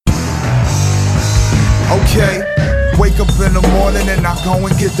Okay, wake up in the morning and I go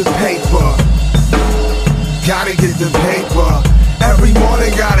and get the paper. Gotta get the paper. Every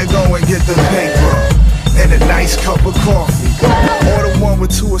morning gotta go and get the paper. And a nice cup of coffee. Order one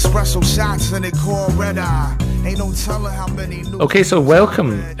with 2 espresso shots and it called red eye. Ain't no telling how many new. Okay, so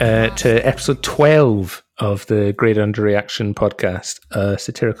welcome to episode 12 of the Great Underreaction podcast, a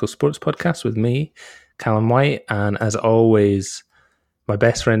satirical sports podcast with me, Callum White, and as always, my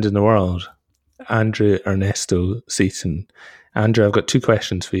best friend in the world, Andrew Ernesto Seaton. Andrew, I've got 2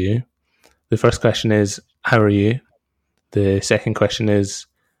 questions for you. The first question is, how are you? The second question is,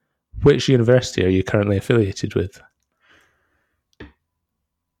 which university are you currently affiliated with?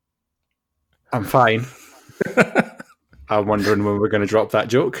 I'm fine. I'm wondering when we're going to drop that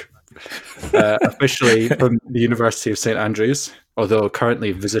joke. Officially from the University of St Andrews, although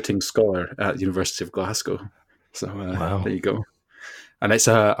currently visiting scholar at the University of Glasgow. So wow. There you go. And it's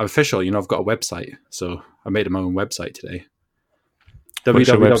official, I've got a website. So I made my own website today.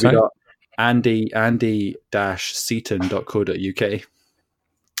 www.andy-seaton.co.uk.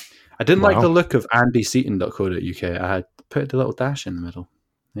 I didn't like the look of andyseaton.co.uk. I had put a little dash in the middle.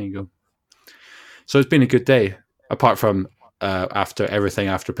 There you go. So it's been a good day, apart from after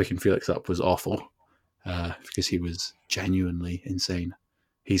picking Felix up was awful, because he was genuinely insane.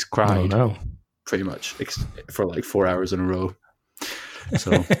 He's cried pretty much for like 4 hours in a row.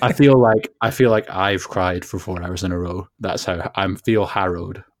 So I feel like I've cried for 4 hours in a row. That's how I feel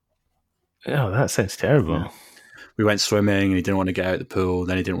harrowed. Oh, that sounds terrible. Yeah. We went swimming and he didn't want to get out of the pool.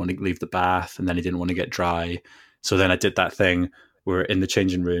 Then he didn't want to leave the bath, and then he didn't want to get dry. So then I did that thing where we're in the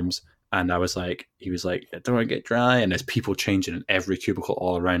changing rooms, and he was like, I don't want to get dry. And there's people changing in every cubicle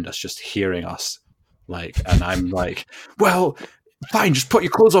all around us, just hearing us. And I'm like, well, fine, just put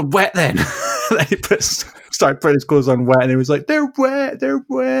your clothes on wet then. Then he started putting his clothes on wet, and he was like, they're wet, they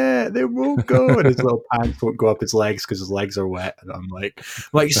won't go. And his little pants won't go up his legs because his legs are wet. And I'm like,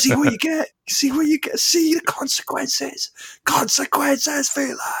 you see what you get? See the consequences,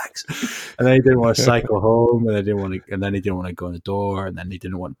 Felix. And then he didn't want to cycle home, and then he didn't want to go in the door, and then he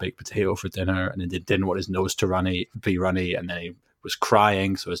didn't want baked potato for dinner, and then he didn't want his nose to be runny, and then he was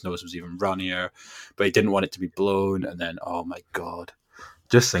crying, so his nose was even runnier, but he didn't want it to be blown. And then, oh my God,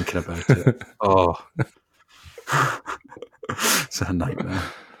 just thinking about it. Oh, it's a nightmare.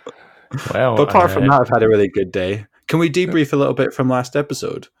 Well, but apart from that, I've had a really good day. Can we debrief a little bit from last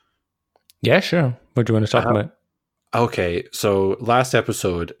episode? Yeah, sure. What do you want to talk about? Okay, so last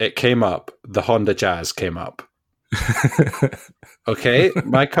episode, it came up, the Honda Jazz came up. Okay,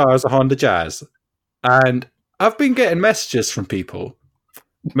 my car is a Honda Jazz. And I've been getting messages from people,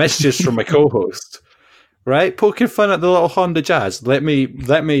 messages from my co-host, right? Poking fun at the little Honda Jazz. Let me,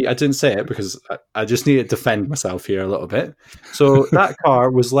 I didn't say it because I just need to defend myself here a little bit. So that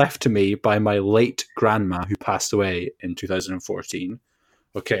car was left to me by my late grandma who passed away in 2014.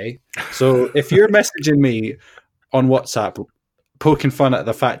 Okay. So if you're messaging me on WhatsApp, poking fun at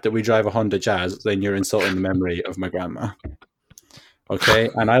the fact that we drive a Honda Jazz, then you're insulting the memory of my grandma. Okay,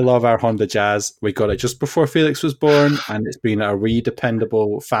 and I love our Honda Jazz. We got it just before Felix was born, and it's been a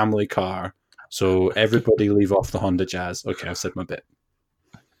dependable family car. So everybody leave off the Honda Jazz. Okay, I've said my bit.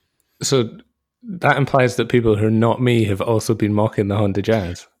 So that implies that people who are not me have also been mocking the Honda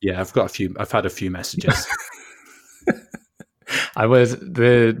Jazz. Yeah, I've had a few messages.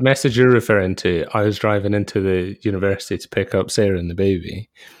 The message you're referring to, I was driving into the university to pick up Sarah and the baby.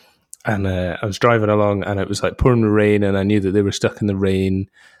 And I was driving along, and it was like pouring rain, and I knew that they were stuck in the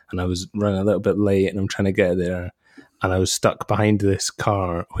rain, and I was running a little bit late, and I'm trying to get there, and I was stuck behind this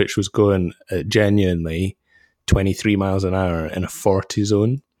car, which was going genuinely 23 miles an hour in a 40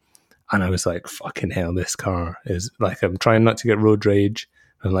 zone. And I was like, fucking hell, this car is like, I'm trying not to get road rage.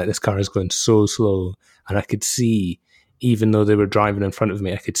 And like, this car is going so slow. And I could see, even though they were driving in front of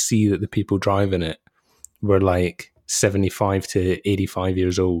me, I could see that the people driving it were like 75 to 85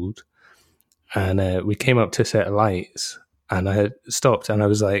 years old. And we came up to a set of lights, and I had stopped, and I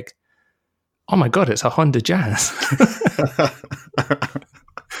was like, oh my God, it's a Honda Jazz.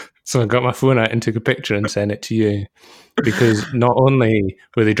 So I got my phone out and took a picture and sent it to you, because not only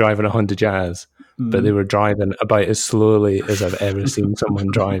were they driving a Honda Jazz, but they were driving about as slowly as I've ever seen someone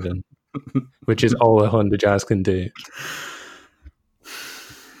driving, which is all a Honda Jazz can do.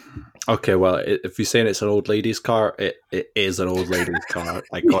 Okay, well, if you're saying it's an old lady's car, it is an old lady's car.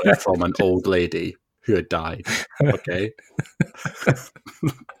 I got it from an old lady who had died. Okay.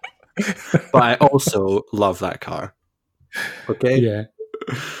 But I also love that car. Okay? Yeah.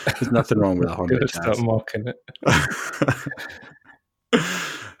 There's nothing wrong with a Honda Jazz. Stop mocking it.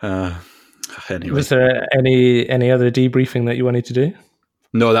 Anyway. Was there any other debriefing that you wanted to do?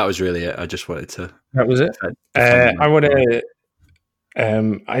 No, that was really it. I just wanted to. That was it. I want to.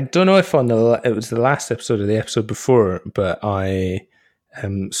 I don't know if it was the last episode or the episode before, but I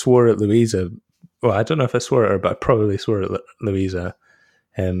swore at Louisa. Well, I don't know if I swore at her, but I probably swore at Louisa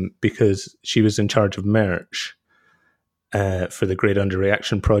because she was in charge of merch for the Great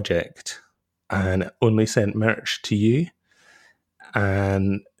Underreaction project and only sent merch to you.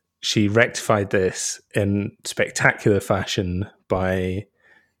 And she rectified this in spectacular fashion by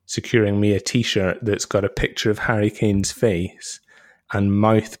securing me a t-shirt that's got a picture of Harry Kane's face and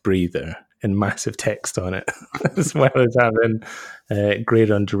mouth breather in massive text on it, as well as having Great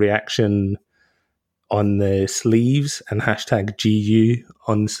Underreaction on the sleeves and hashtag GU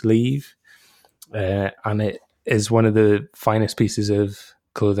on the sleeve. And it is one of the finest pieces of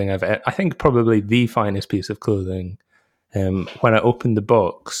clothing I think probably the finest piece of clothing. When I opened the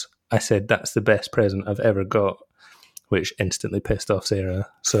box, I said, that's the best present I've ever got, which instantly pissed off Sarah.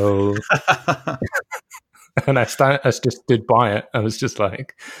 So... And I just stood by it. I was just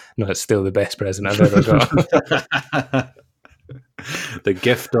like, no, it's still the best present I've ever got. The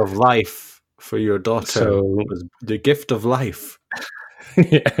gift of life for your daughter was the gift of life.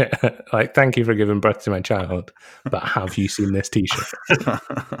 Yeah, like, thank you for giving birth to my child, but have you seen this t-shirt?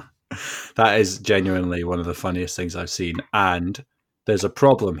 That is genuinely one of the funniest things I've seen. And there's a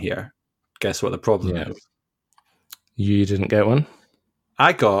problem here. Guess what the problem is? You didn't get one?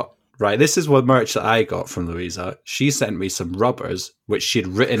 I got... Right, this is what merch that I got from Louisa. She sent me some rubbers, which she'd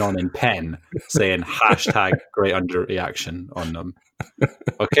written on in pen, saying hashtag Great Underreaction on them.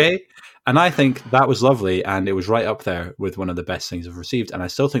 Okay? And I think that was lovely, and it was right up there with one of the best things I've received, and I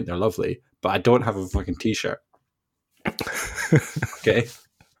still think they're lovely, but I don't have a fucking t-shirt. Okay?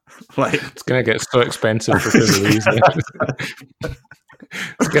 Like, it's going to get so expensive for Louisa.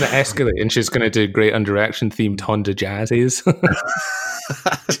 It's going to escalate, and she's going to do Great Underreaction themed Honda Jazzies.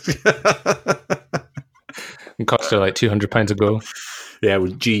 And cost her like £200 a go. Yeah,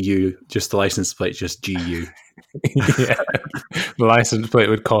 with GU, just the license plate, just GU. Yeah, the license plate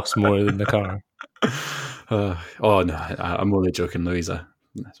would cost more than the car. Oh no, I'm only joking, Louisa.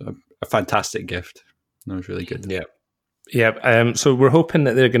 A fantastic gift. That was really good. Yeah. So we're hoping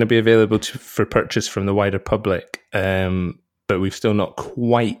that they're going to be available for purchase from the wider public, but we've still not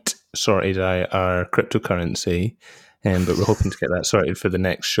quite sorted out our cryptocurrency. But we're hoping to get that sorted for the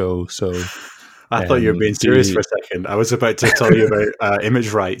next show. So I thought you were being serious for a second. I was about to tell you about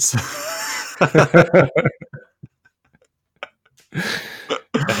image rights.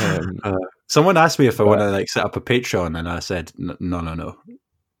 Someone asked me if I want to set up a Patreon, and I said no,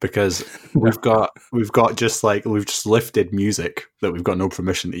 because we've just lifted music that we've got no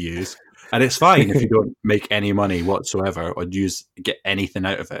permission to use, and it's fine if you don't make any money whatsoever or get anything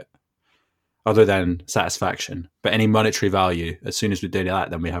out of it other than satisfaction. But any monetary value, as soon as we do that,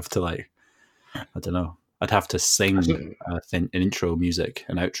 then we have to I don't know. I'd have to sing an intro music,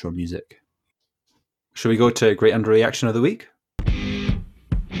 an outro music. Should we go to Great Underreaction of the Week?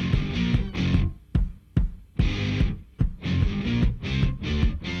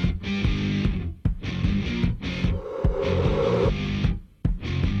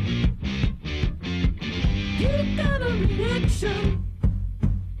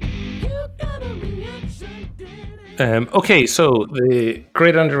 Okay, so the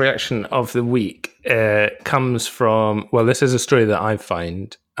Great Underreaction of the Week comes from, well, this is a story that I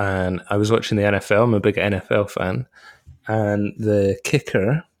find, and I was watching the NFL. I'm a big NFL fan, and the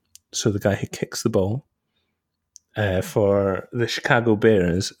kicker, so the guy who kicks the ball for the Chicago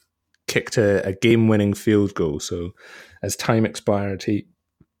Bears, kicked a game-winning field goal. So as time expired, he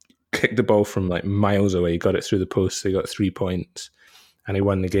kicked the ball from miles away, got it through the post, they got 3 points, and he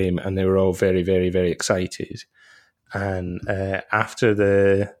won the game, and they were all very, very, very excited. And after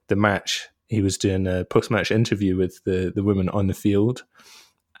the match, he was doing a post-match interview with the women on the field,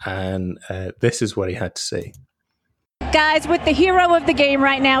 and this is what he had to say. Guys, with the hero of the game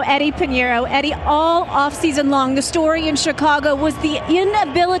right now, Eddie Pinheiro. Eddie, all offseason long, the story in Chicago was the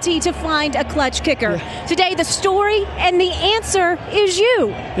inability to find a clutch kicker. Yeah. Today, the story and the answer is you.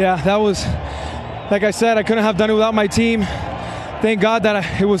 Yeah, that was, like I said, I couldn't have done it without my team. Thank God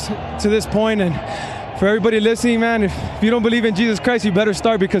that it was to this point, and for everybody listening, man, if you don't believe in Jesus Christ, you better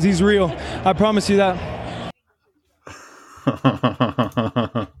start, because he's real. I promise you that.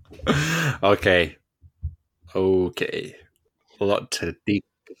 Okay. A lot to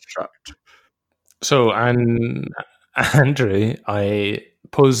deconstruct. So, Andrew, I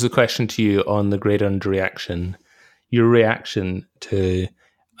pose the question to you on the Great Underreaction. Your reaction to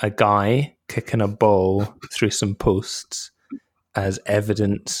a guy kicking a ball through some posts as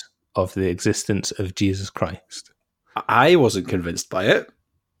evidence of the existence of Jesus Christ. I wasn't convinced by it.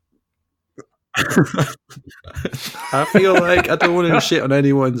 I feel like I don't want to shit on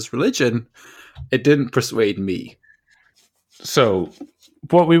anyone's religion. It didn't persuade me. So,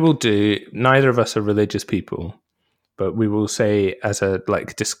 what we will do, neither of us are religious people, but we will say as a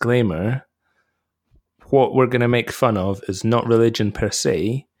disclaimer, what we're going to make fun of is not religion per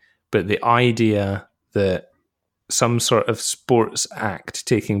se, but the idea that some sort of sports act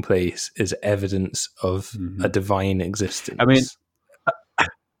taking place is evidence of a divine existence. I mean,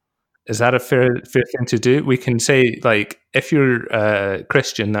 is that a fair thing to do? We can say, if you're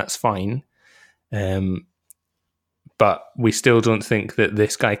Christian, that's fine. But we still don't think that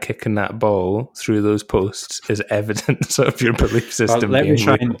this guy kicking that ball through those posts is evidence of your belief system. Let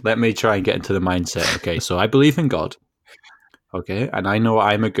me try and get into the mindset. Okay, so I believe in God. Okay, and I know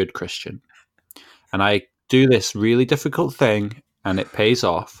I'm a good Christian, and I do this really difficult thing, and it pays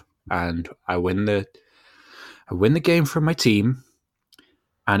off, and I win the game for my team,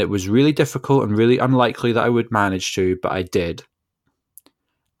 and it was really difficult and really unlikely that I would manage to, but I did.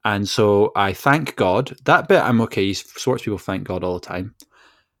 And so I thank God. That bit I'm okay. Sports people thank God all the time.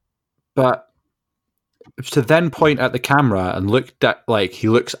 But to then point at the camera and look at, he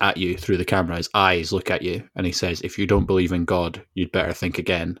looks at you through the camera, his eyes look at you, and he says, if you don't believe in God, you'd better think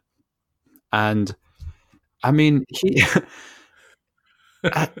again. And I mean,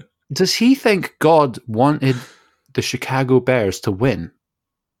 does he think God wanted the Chicago Bears to win?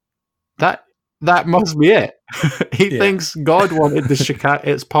 That must be it. He thinks God wanted the Chicago.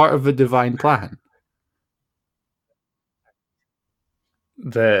 It's part of a divine plan.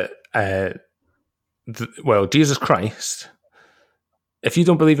 Well, Jesus Christ. If you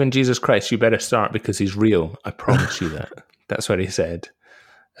don't believe in Jesus Christ, you better start because he's real. I promise you that. That's what he said.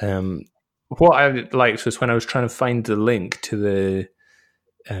 What I liked was when I was trying to find the link to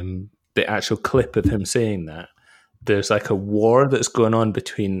the actual clip of him saying that. There's a war that's going on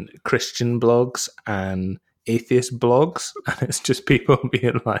between Christian blogs and atheist blogs, and it's just people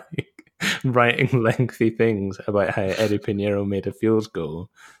being writing lengthy things about how Eddie Pinheiro made a field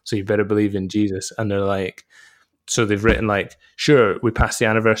goal, so you better believe in Jesus. And they're so they've written sure, we passed the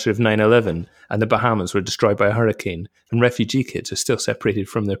anniversary of 9/11 and the Bahamas were destroyed by a hurricane, and refugee kids are still separated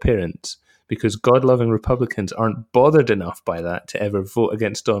from their parents because God-loving Republicans aren't bothered enough by that to ever vote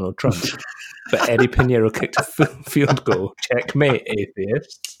against Donald Trump. But Eddie Pinheiro kicked a field goal. Checkmate,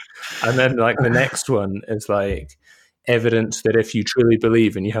 atheists. And then the next one is evidence that if you truly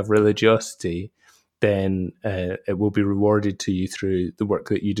believe and you have religiosity, then it will be rewarded to you through the work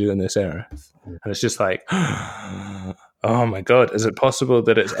that you do on this earth. And it's just oh my God, is it possible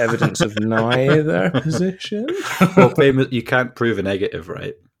that it's evidence of neither position? Well, you can't prove a negative,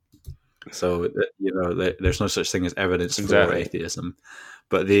 right? So, there's no such thing as evidence for atheism.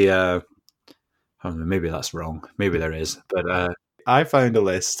 But maybe that's wrong. Maybe there is. But I found a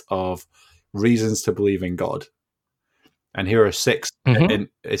list of reasons to believe in God. And here are 6. And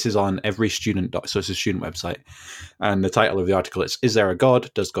this is on every student. So it's a student website. And the title of the article is there a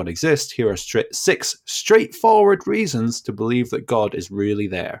God? Does God exist? Here are 6 straightforward reasons to believe that God is really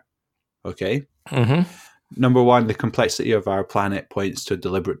there. Okay? Mm-hmm. Number 1, the complexity of our planet points to a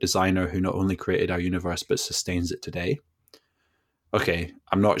deliberate designer who not only created our universe but sustains it today. Okay,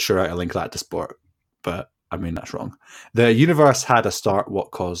 I'm not sure how to link that to sport, but I mean, that's wrong. The universe had a start.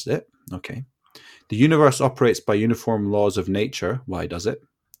 What caused it? Okay. The universe operates by uniform laws of nature. Why does it?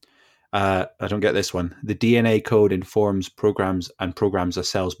 I don't get this one. The DNA code informs programs a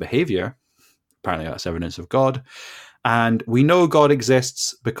cell's behavior. Apparently that's evidence of God. And we know God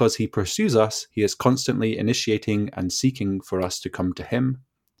exists because he pursues us. He is constantly initiating and seeking for us to come to him.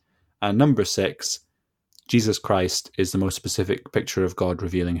 And number 6, Jesus Christ is the most specific picture of God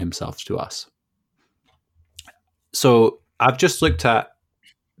revealing himself to us. So I've just looked at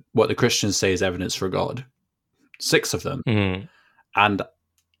what the Christians say is evidence for God. 6 of them. Mm. And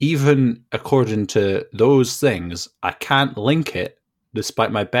even according to those things, I can't link it,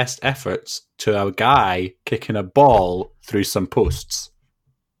 despite my best efforts, to a guy kicking a ball through some posts.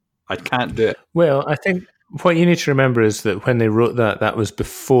 I can't do it. Well, I think what you need to remember is that when they wrote that was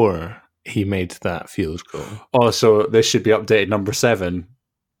before he made that field goal. Oh, so this should be updated number 7.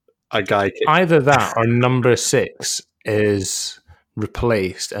 A guy either that or number 6 is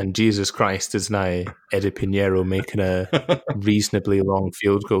replaced and Jesus Christ is now Eddie Pinheiro making a reasonably long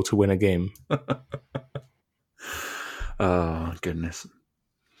field goal to win a game. Oh, goodness.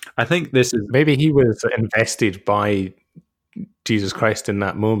 I think this is... Maybe he was invested by Jesus Christ in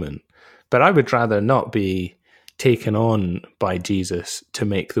that moment, but I would rather not be taken on by Jesus to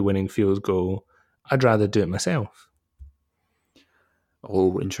make the winning field goal. I'd rather do it myself.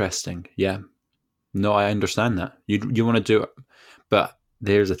 Oh, interesting. Yeah. No, I understand that. You want to do it, but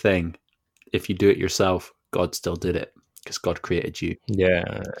there's a thing. if you do it yourself, God still did it because God created you.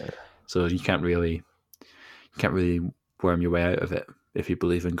 Yeah. So you can't really worm your way out of it if you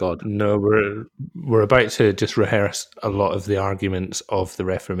believe in God. No, we're about to just rehearse a lot of the arguments of the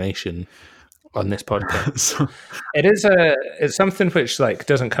Reformation on this podcast. So, It's something which like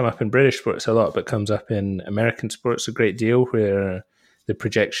doesn't come up in British sports a lot, but comes up in American sports a great deal, where the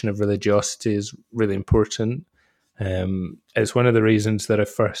projection of religiosity is really important. It's one of the reasons that I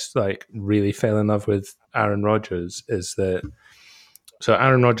first like really fell in love with Aaron Rodgers. Is that so?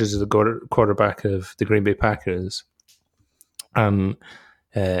 Aaron Rodgers is the quarterback of the Green Bay Packers.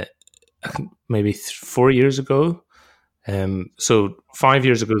 Maybe 4 years ago. So 5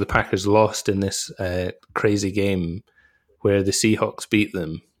 years ago, the Packers lost in this crazy game where the Seahawks beat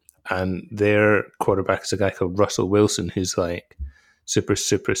them, and their quarterback is a guy called Russell Wilson, who's like super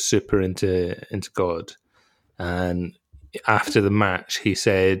into God. And after the match, he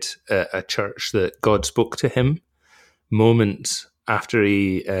said at a church that God spoke to him moments after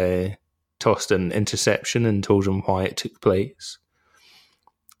he tossed an interception and told him why it took place.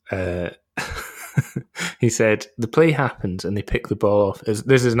 He said the play happens and they pick the ball off.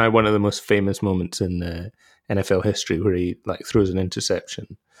 This is now one of the most famous moments in NFL history, where he like throws an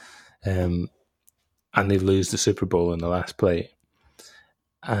interception, and they lose the Super Bowl in the last play.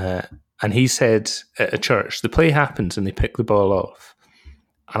 And he said at a church, the play happens and they pick the ball off,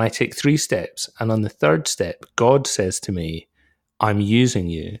 and I take 3 steps, and on the 3rd step, God says to me, "I'm using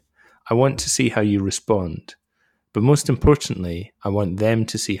you. I want to see how you respond. But most importantly, I want them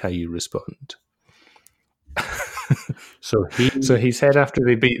to see how you respond." so he said after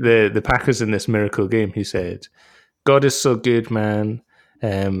they beat the Packers in this miracle game, he said, "God is so good, man."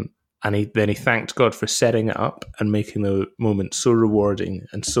 And he thanked God for setting it up and making the moment so rewarding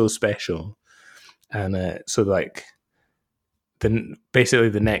and so special. And so like basically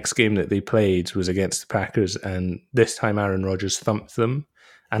the next game that they played was against the Packers, and this time Aaron Rodgers thumped them.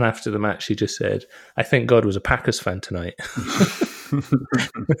 And after the match, he just said, "I think God was a Packers fan tonight."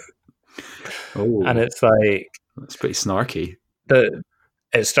 And it's like, that's pretty snarky.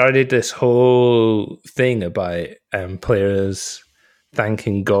 It started this whole thing about players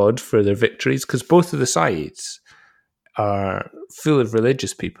thanking God for their victories, because both of the sides are full of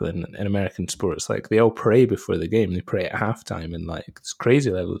religious people in American sports. Like they all pray before the game, they pray at halftime, and like it's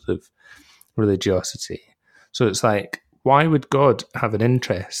crazy levels of religiosity. So it's like, why would God have an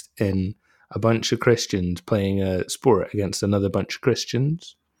interest in a bunch of Christians playing a sport against another bunch of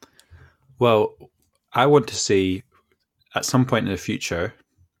Christians? Well, I want to see at some point in the future,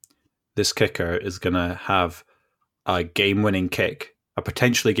 this kicker is going to have a game-winning kick, a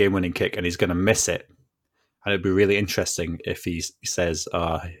potentially game-winning kick, and he's going to miss it. And it'd be really interesting if he says,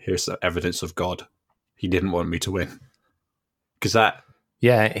 here's evidence of God. He didn't want me to win. Because that...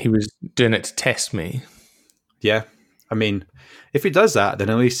 Yeah, he was doing it to test me. Yeah. I mean, if he does that, then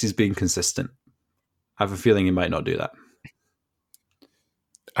at least he's being consistent. I have a feeling he might not do that.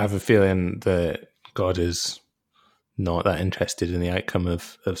 I have a feeling that God is not that interested in the outcome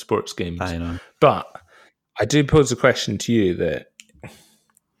of sports games. I know. But I do pose a question to you that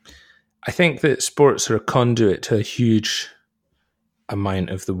I think that sports are a conduit to a huge amount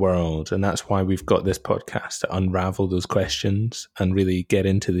of the world, and that's why we've got this podcast to unravel those questions and really get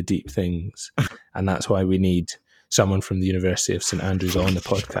into the deep things. And that's why we need someone from the University of St Andrews on the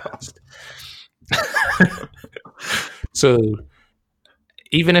podcast. So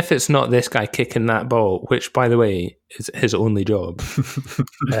even if it's not this guy kicking that ball, which by the way is his only job,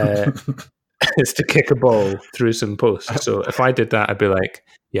 is to kick a ball through some posts. So if I did that, I'd be like,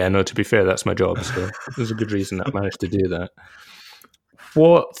 yeah, no, to be fair, that's my job. So there's a good reason that I managed to do that.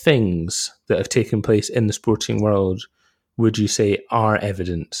 What things that have taken place in the sporting world would you say are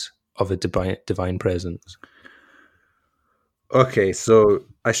evidence of a divine presence? Okay, so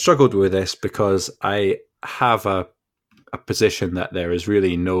I struggled with this because I have a position that there is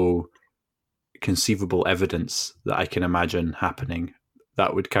really no conceivable evidence that I can imagine happening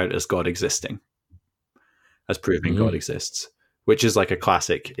that would count as God existing, as proving God exists, which is like a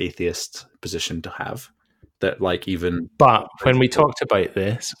classic atheist position to have. That like even... But when we talked about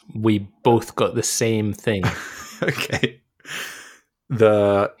this, we both got the same thing. Okay.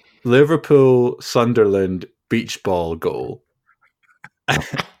 The Liverpool-Sunderland beach ball goal.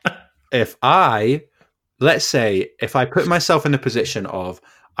 Let's say, if I put myself in the position of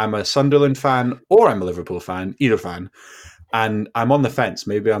I'm a Sunderland fan or I'm a Liverpool fan, either fan, and I'm on the fence,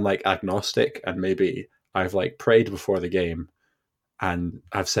 maybe I'm like agnostic, and maybe I've like prayed before the game and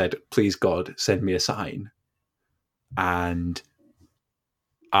I've said, please God, send me a sign. And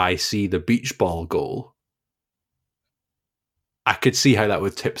I see the beach ball goal. I could see how that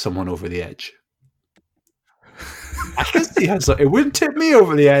would tip someone over the edge. I can see how it wouldn't tip me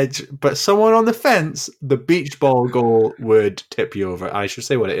over the edge, but someone on the fence, the beach ball goal would tip you over. I should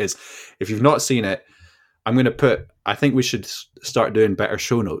say what it is. If you've not seen it, I'm going to put. I think we should start doing better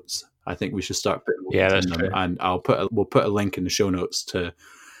show notes. I think we should start putting that's in them, true. and we'll put a link in the show notes to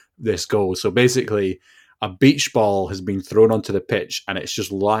this goal. So basically, a beach ball has been thrown onto the pitch, and it's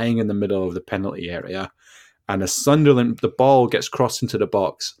just lying in the middle of the penalty area. And the ball gets crossed into the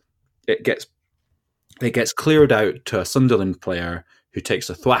box. It gets cleared out to a Sunderland player who takes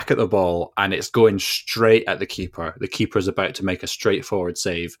a thwack at the ball, and it's going straight at the keeper. The keeper's about to make a straightforward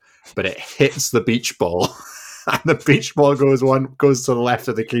save, but it hits the beach ball. And the beach ball goes to the left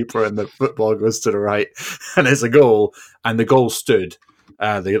of the keeper, and the football goes to the right, and it's a goal. And the goal stood.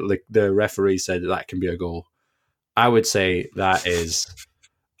 The referee said that can be a goal. I would say that is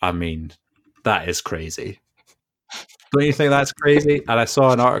crazy. Don't you think that's crazy? And I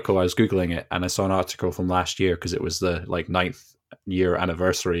saw an article. I was googling it, and I saw an article from last year because it was the 9th year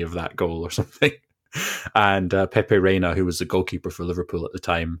anniversary of that goal or something. And Pepe Reina, who was the goalkeeper for Liverpool at the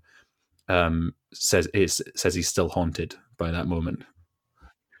time, says he's still haunted by that moment.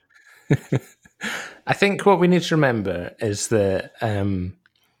 I think what we need to remember is that,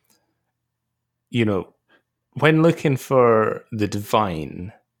 when looking for the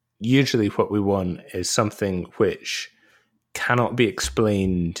divine, usually what we want is something which cannot be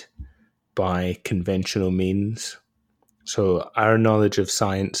explained by conventional means. So our knowledge of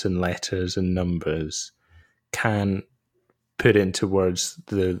science and letters and numbers can put into words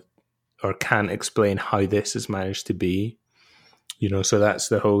or can't explain how this has managed to be. So that's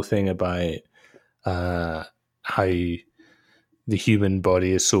the whole thing about how the human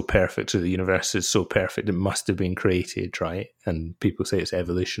body is so perfect, or the universe is so perfect, it must have been created, right? And people say it's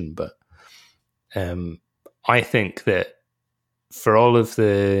evolution, but I think that for all of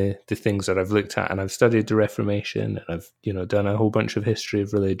the things that I've looked at, and I've studied the Reformation, and I've done a whole bunch of history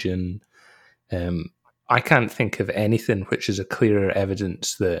of religion, I can't think of anything which is a clearer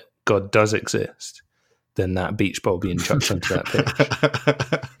evidence that God does exist than that beach ball being chucked onto that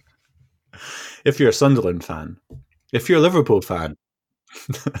pitch. If you're a Sunderland fan, if you're a Liverpool fan.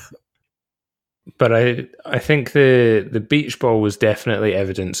 But I think the beach ball was definitely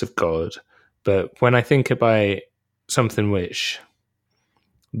evidence of God. But when I think about something which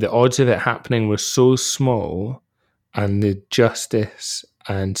the odds of it happening were so small, and the justice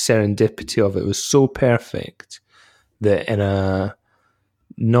and serendipity of it was so perfect, that in a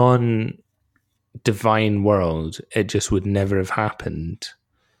non-divine world, it just would never have happened.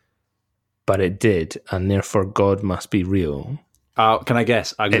 But it did, and therefore God must be real. Can I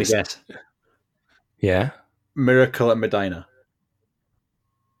guess? I'm going to guess. Yeah? Miracle at Medina.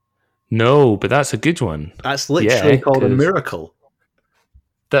 No, but that's a good one. That's literally called a miracle.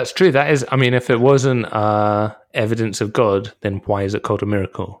 That's true. That is, if it wasn't evidence of God, then why is it called a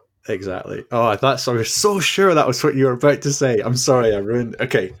miracle? Exactly. Oh, I was so sure that was what you were about to say. I'm sorry, I ruined.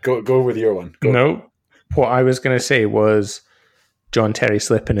 Okay, go with your one. No, what I was going to say was John Terry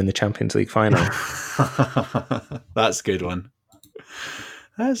slipping in the Champions League final. That's a good one.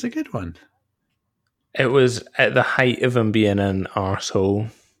 That's a good one. It was at the height of him being an arsehole,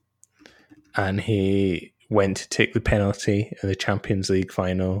 and he went to take the penalty in the Champions League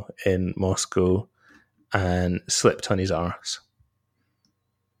final in Moscow and slipped on his arse.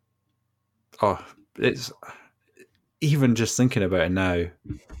 Oh, it's even just thinking about it now.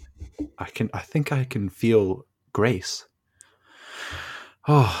 I think I can feel grace.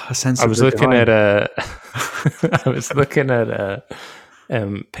 Oh, a sense. I was looking at a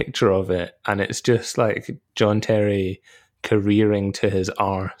picture of it, and it's just like John Terry careering to his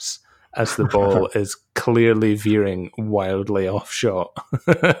arse as the ball is clearly veering wildly off shot.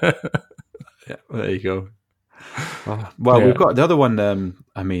 Yeah, there you go. We've got the other one.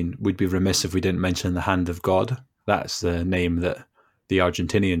 We'd be remiss if we didn't mention the Hand of God. That's the name that the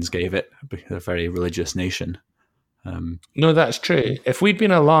Argentinians gave it. They're a very religious nation. No, that's true. If we'd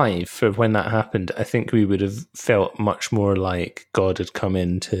been alive for when that happened, I think we would have felt much more like God had come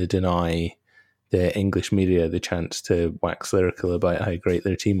in to deny the English media the chance to wax lyrical about how great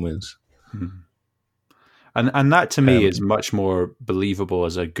their team was. And that to me is much more believable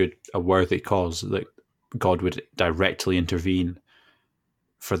as a worthy cause, that God would directly intervene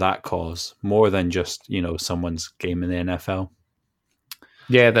for that cause, more than just, someone's game in the NFL.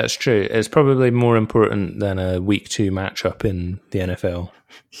 Yeah, that's true. It's probably more important than a week 2 matchup in the NFL.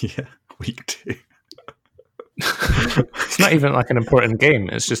 Yeah, week 2. It's not even like an important game.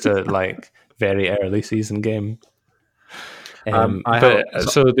 It's just a very early season game.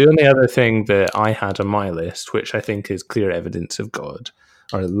 So the only other thing that I had on my list, which I think is clear evidence of God,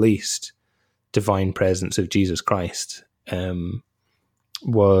 or at least divine presence of Jesus Christ,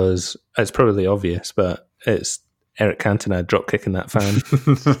 was, it's probably obvious, but it's Eric Cantona drop kicking that fan.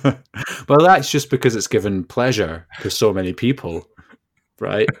 Well, that's just because it's given pleasure to so many people,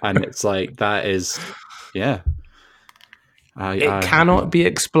 right? And it's like, that is, yeah. It cannot be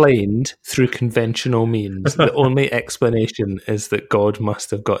explained through conventional means. The only explanation is that God must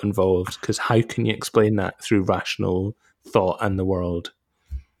have got involved, because how can you explain that through rational thought and the world?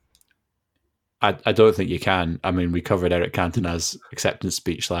 I don't think you can. I mean, we covered Eric Cantona's acceptance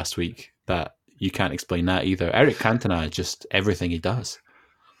speech last week. That you can't explain that either. Eric Cantona, just everything he does,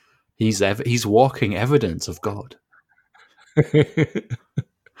 he's walking evidence of God.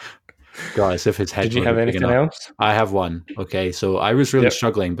 Guys, if his head. Did you have anything else? I have one. Okay, so I was really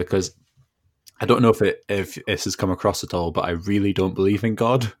struggling because I don't know if this has come across at all, but I really don't believe in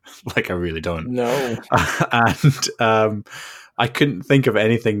God. Like, I really don't. No. And I couldn't think of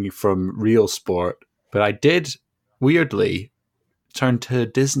anything from real sport, but I did weirdly turn to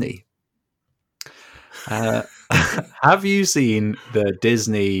Disney. Have you seen the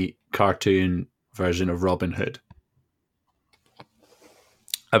Disney cartoon version of Robin Hood?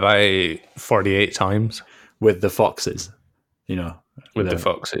 About 48 times. With the foxes, With the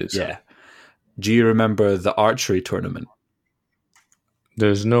foxes. Yeah. Do you remember the archery tournament?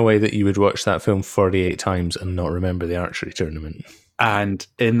 There's no way that you would watch that film 48 times and not remember the archery tournament. And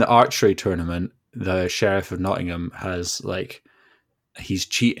in the archery tournament, the Sheriff of Nottingham he's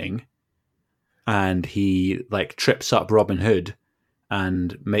cheating, and he trips up Robin Hood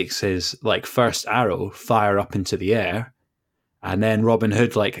and makes his first arrow fire up into the air. And then Robin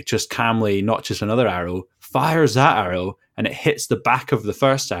Hood just calmly notches another arrow, fires that arrow, and it hits the back of the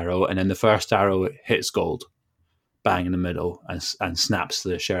first arrow, and then the first arrow hits gold. Bang in the middle, and snaps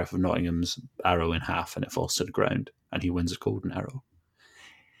the Sheriff of Nottingham's arrow in half, and it falls to the ground, and he wins a golden arrow.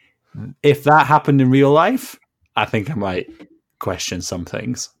 If that happened in real life, I think I might question some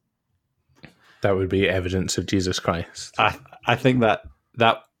things. That would be evidence of Jesus Christ. I think that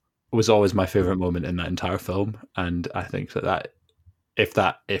was always my favorite moment in that entire film, and I think that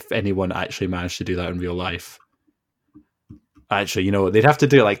if anyone actually managed to do that in real life, actually, they'd have to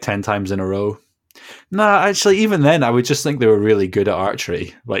do it 10 times in a row. No, actually, even then, I would just think they were really good at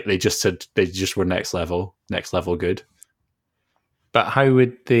archery. They just were next level good. But how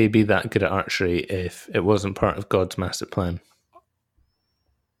would they be that good at archery if it wasn't part of God's master plan?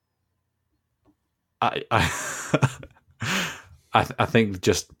 I think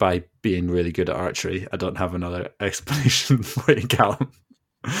just by being really good at archery. I don't have another explanation for you, Callum.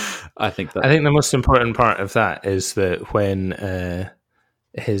 I think the most important part of that is that when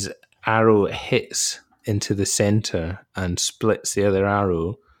his arrow hits into the center and splits the other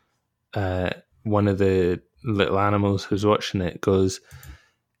arrow, one of the little animals who's watching it goes,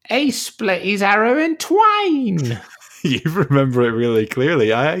 "He split his arrow in twain." You remember it really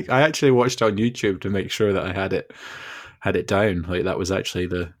clearly. I actually watched on YouTube to make sure that I had it down. That was actually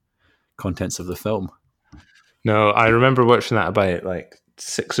the contents of the film. No, I remember watching that about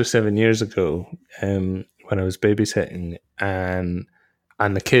 6 or 7 years ago, when I was babysitting, and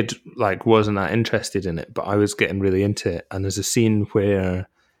the kid wasn't that interested in it, but I was getting really into it. And there's a scene where,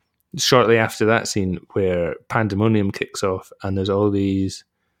 shortly after that scene, where pandemonium kicks off, and there's all these,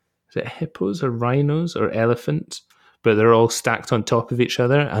 is it hippos or rhinos or elephants? But they're all stacked on top of each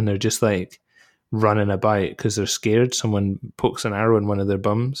other, and they're just running about because they're scared someone pokes an arrow in one of their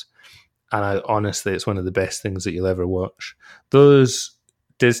bums. And honestly, it's one of the best things that you'll ever watch. Those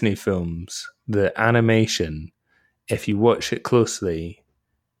Disney films, the animation, if you watch it closely,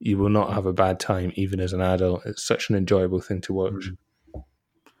 you will not have a bad time, even as an adult. It's such an enjoyable thing to watch.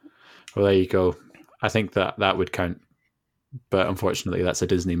 Well, there you go. I think that would count. But unfortunately, that's a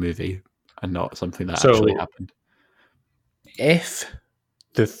Disney movie and not something that actually happened. If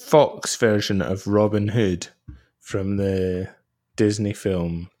the Fox version of Robin Hood from the Disney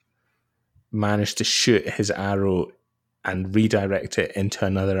film managed to shoot his arrow and redirect it into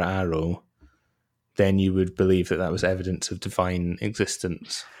another arrow, then you would believe that was evidence of divine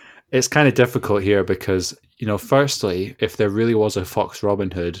existence. It's kind of difficult here because, firstly, if there really was a Fox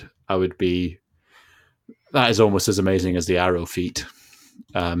Robin Hood, that is almost as amazing as the arrow feat.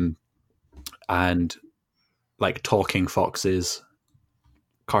 And talking foxes,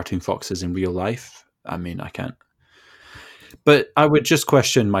 cartoon foxes in real life. I mean, I can't. But I would just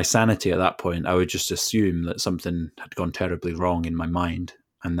question my sanity at that point. I would just assume that something had gone terribly wrong in my mind,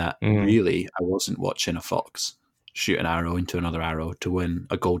 and that really I wasn't watching a fox shoot an arrow into another arrow to win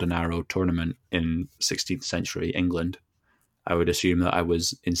a golden arrow tournament in 16th century England. I would assume that I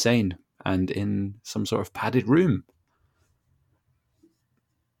was insane and in some sort of padded room.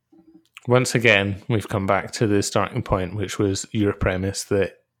 Once again, we've come back to the starting point, which was your premise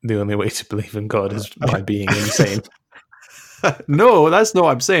that the only way to believe in God is by being insane. No, that's not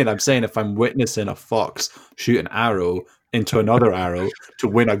what I'm saying. I'm saying if I'm witnessing a fox shoot an arrow into another arrow to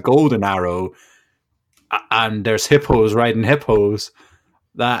win a golden arrow, and there's hippos riding hippos,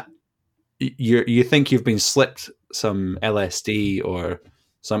 that you think you've been slipped some LSD or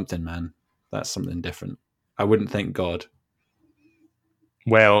something, man. That's something different. I wouldn't think God.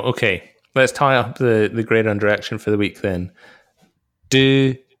 Well, okay. Let's tie up the grade on direction for the week then.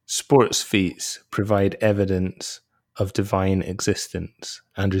 Do sports feats provide evidence of divine existence?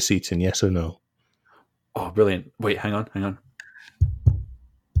 Andrew Seaton, yes or no? Oh, brilliant. Wait, hang on.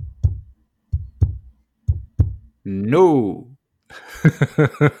 No.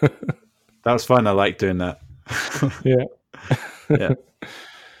 That was fun. I like doing that. Yeah.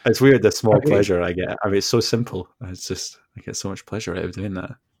 It's weird the small pleasure I get. I mean, it's so simple. It's just, I get so much pleasure out of doing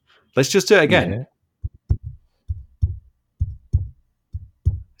that. Let's just do it again. Yeah.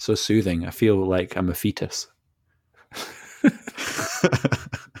 So soothing. I feel like I'm a fetus.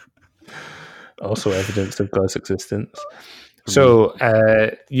 Also evidence of God's existence. So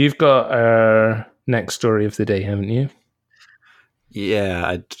you've got our next story of the day, haven't you? Yeah,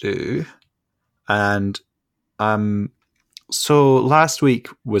 I do. And so last week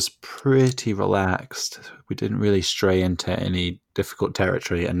was pretty relaxed. We didn't really stray into any difficult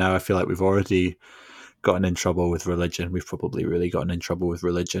territory, and now I feel like we've already gotten in trouble with religion. We've probably really gotten in trouble with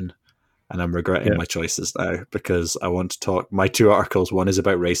religion, and I'm regretting my choices now because I want to talk. My two articles, one is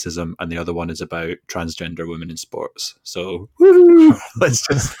about racism and the other one is about transgender women in sports. So let's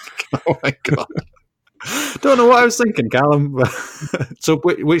just, oh my God. Don't know what I was thinking, Callum. So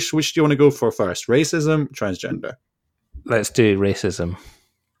which do you want to go for first? Racism, transgender? Let's do racism.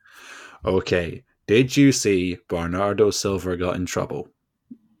 Okay. Did you see Bernardo Silva got in trouble?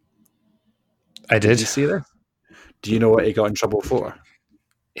 I did. Did you see this? Do you know what he got in trouble for?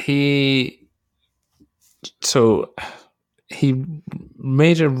 He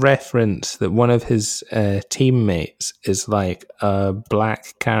made a reference that one of his teammates is like a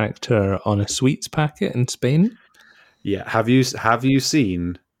black character on a sweets packet in Spain. Yeah. Have you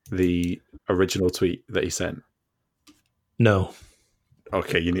seen the original tweet that he sent? No.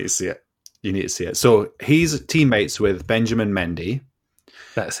 Okay, you need to see it. So he's teammates with Benjamin Mendy.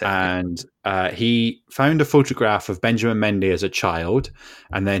 That's it. And he found a photograph of Benjamin Mendy as a child,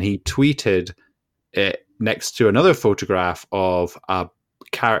 and then he tweeted it next to another photograph of a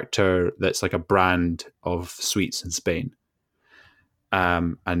character that's like a brand of sweets in Spain.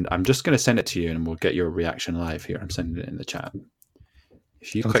 And I'm just going to send it to you, and we'll get your reaction live here. I'm sending it in the chat.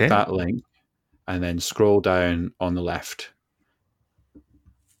 If you click that link, and then scroll down on the left.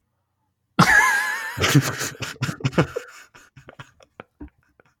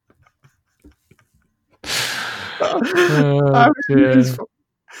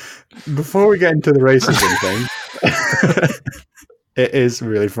 Before we get into the racism thing, it is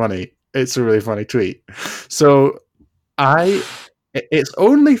really funny. It's a really funny tweet. So it's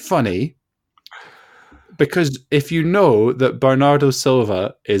only funny because if you know that Bernardo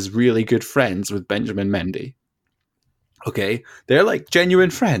Silva is really good friends with Benjamin Mendy, okay, they're like genuine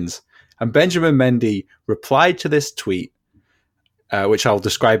friends. And Benjamin Mendy replied to this tweet, which I'll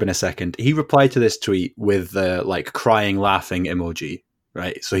describe in a second. He replied to this tweet with the like crying, laughing emoji,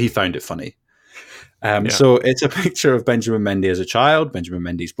 right? So he found it funny. So it's a picture of Benjamin Mendy as a child. Benjamin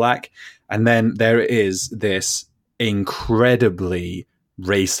Mendy's black. And then there is this incredibly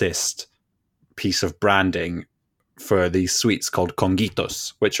racist piece of branding for these sweets called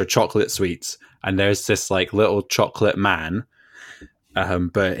conguitos, which are chocolate sweets. And there's this like little chocolate man,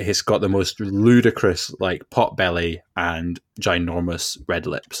 but he's got the most ludicrous like pot belly and ginormous red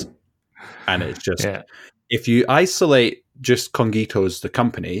lips. And it's just, if you isolate just Conguitos, the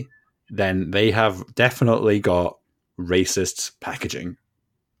company, then they have definitely got racist packaging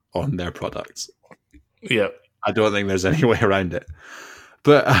on their products. Yeah. I don't think there's any way around it.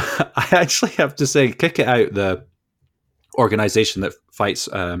 But I actually have to say, Kick It Out, the organization that fights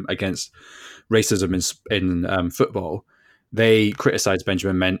against racism in football, they criticized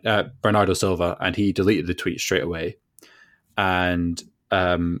Bernardo Silva, and he deleted the tweet straight away. And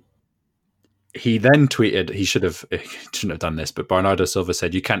he then tweeted, he shouldn't have done this, but Bernardo Silva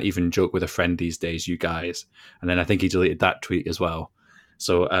said, "You can't even joke with a friend these days, you guys." And then I think he deleted that tweet as well.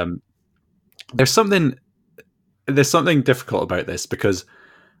 So there's something difficult about this, because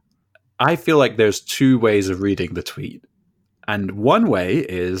I feel like there's two ways of reading the tweet. And one way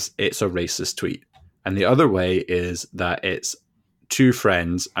is it's a racist tweet. And the other way is that it's two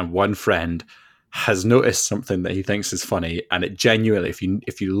friends and one friend has noticed something that he thinks is funny, and it genuinely,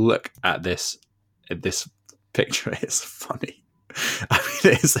 if you look at this picture, it's funny. I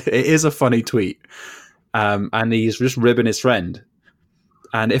mean, it is a funny tweet, and he's just ribbing his friend.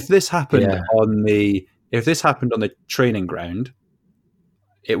 And if this happened on the training ground,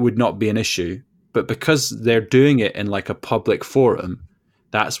 it would not be an issue. But because they're doing it in like a public forum,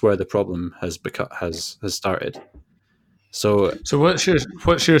 that's where the problem has started. So what's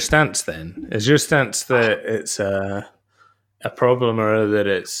your stance then? Is your stance that it's a problem, or that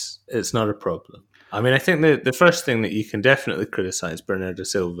it's not a problem? I mean, I think the first thing that you can definitely criticize Bernardo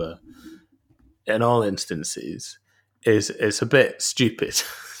Silva in all instances is it's a bit stupid.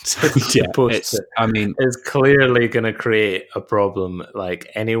 It's clearly going to create a problem. Like,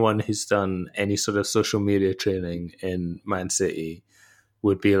 anyone who's done any sort of social media training in Man City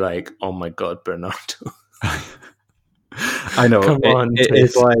would be like, "Oh my God, Bernardo!" I know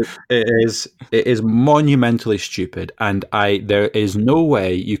it is monumentally stupid, and there is no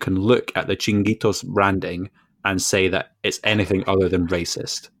way you can look at the Chinguitos branding and say that it's anything other than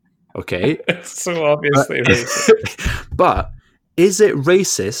racist. Okay, it's so obviously racist. But is it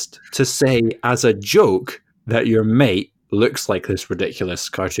racist to say as a joke that your mate looks like this ridiculous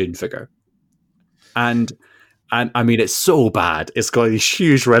cartoon figure? And I mean, it's so bad. It's got these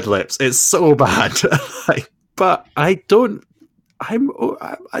huge red lips. It's so bad. But I don't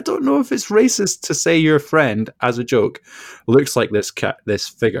know if it's racist to say your friend, as a joke, looks like this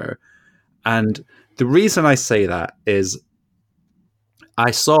figure. And the reason I say that is,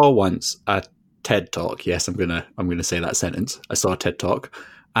 I saw once a TED Talk. Yes, I'm gonna say that sentence. I saw a TED Talk,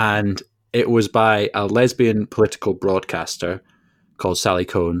 and it was by a lesbian political broadcaster called Sally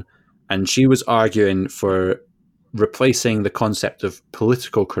Cohn, and she was arguing for replacing the concept of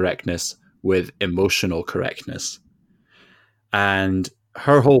political correctness with emotional correctness. And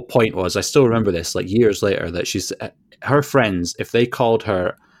her whole point was, I still remember this, like years later, that her friends, if they called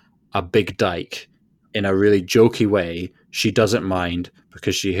her a big dyke in a really jokey way, she doesn't mind,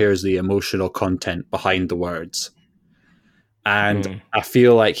 because she hears the emotional content behind the words. And I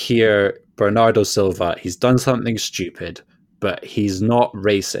feel like here, Bernardo Silva, he's done something stupid, but he's not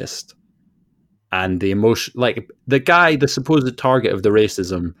racist. And the emotion, like the guy, the supposed target of the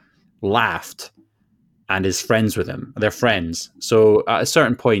racism, laughed and is friends with him. They're friends. So at a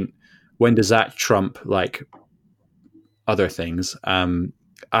certain point, when does that trump like other things? I'm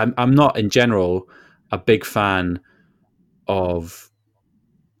not in general a big fan of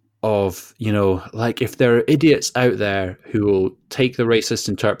like, if there are idiots out there who will take the racist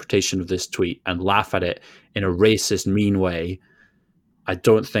interpretation of this tweet and laugh at it in a racist, mean way, I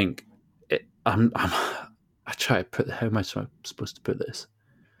don't think it, I try to put, how am I supposed to put this?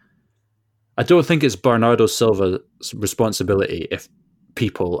 I don't think it's Bernardo Silva's responsibility if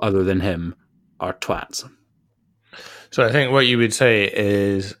people other than him are twats. So I think what you would say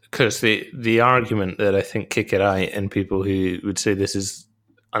is, because the argument that I think Kick It Out and people who would say this is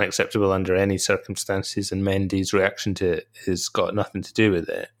unacceptable under any circumstances, and Mendy's reaction to it has got nothing to do with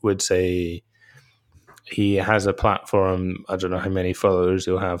it, would say he has a platform, I don't know how many followers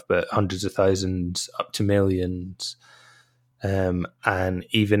he'll have, but hundreds of thousands up to millions. And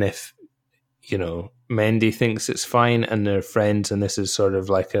even if, Mendy thinks it's fine and they're friends and this is sort of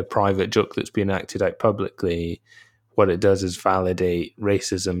like a private joke that's being acted out publicly, what it does is validate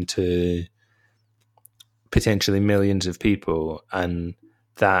racism to potentially millions of people, and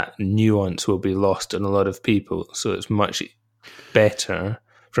that nuance will be lost on a lot of people. So it's much better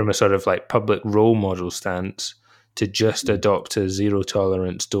from a sort of like public role model stance to just adopt a zero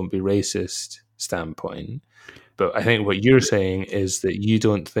tolerance, don't be racist standpoint. But I think what you're saying is that you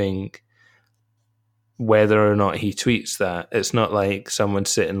don't think, whether or not he tweets that, it's not like someone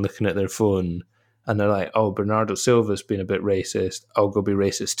sitting looking at their phone and they're like, "Oh, Bernardo Silva's been a bit racist, I'll go be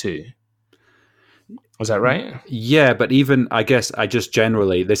racist too." Was that right? Yeah, but even, I guess, I just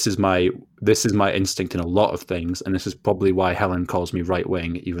generally, this is my instinct in a lot of things, and this is probably why Helen calls me right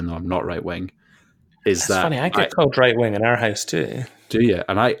wing, even though I'm not right wing. That's funny. I get called right wing in our house too. Do you?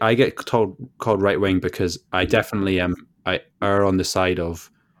 And I get called right wing because I definitely am. I err on the side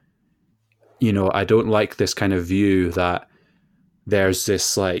of, I don't like this kind of view that there's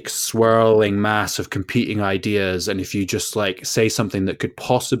this like swirling mass of competing ideas, and if you just like say something that could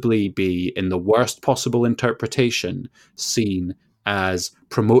possibly be, in the worst possible interpretation, seen as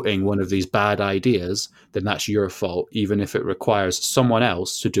promoting one of these bad ideas, then that's your fault, even if it requires someone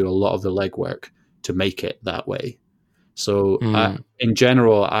else to do a lot of the legwork to make it that way. So in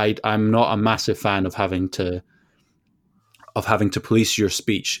general, I'm not a massive fan of having to police your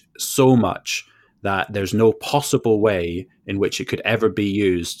speech so much that there's no possible way in which it could ever be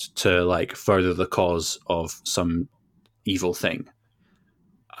used to like further the cause of some evil thing.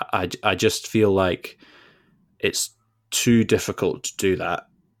 I just feel like it's too difficult to do that,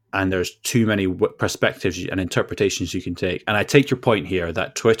 and there's too many perspectives and interpretations you can take. And I take your point here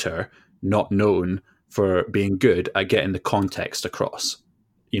that Twitter, not known for being good at getting the context across,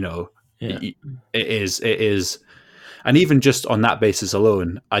 it is. And even just on that basis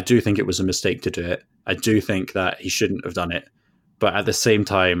alone, I do think it was a mistake to do it. I do think that he shouldn't have done it. But at the same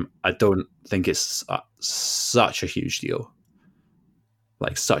time, I don't think it's such a huge deal.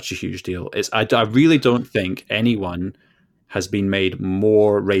 Like, such a huge deal. I really don't think anyone has been made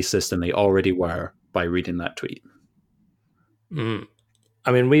more racist than they already were by reading that tweet.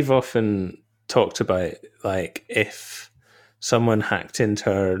 I mean, we've often talked about, like, if someone hacked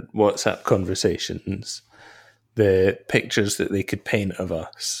into our WhatsApp conversations, the pictures that they could paint of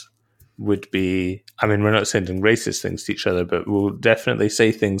us would be, I mean, we're not sending racist things to each other, but we'll definitely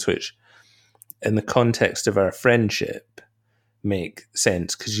say things which, in the context of our friendship, make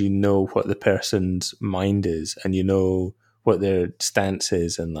sense, because you know what the person's mind is, and you know what their stance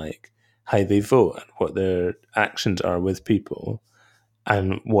is, and like how they vote, and what their actions are with people,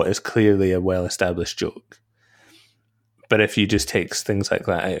 and what is clearly a well-established joke. But if you just take things like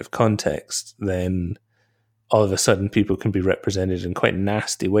that out of context, then all of a sudden people can be represented in quite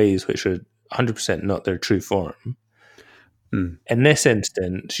nasty ways, which are 100% not their true form. In this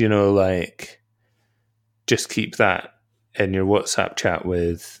instance, like, just keep that in your WhatsApp chat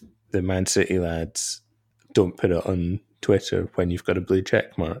with the Man City lads. Don't put it on Twitter when you've got a blue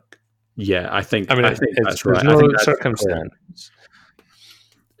check mark. Yeah, I think that's right. There's no circumstance.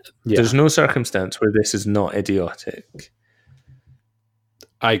 Yeah. There's no circumstance where this is not idiotic.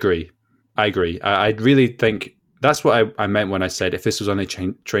 I agree. I really think that's what I meant when I said if this was on a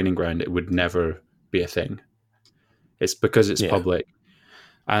training ground, it would never be a thing. It's because it's public.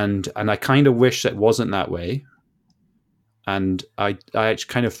 And I kind of wish it wasn't that way. And I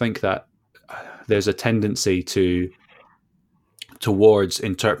actually kind of think that there's a tendency towards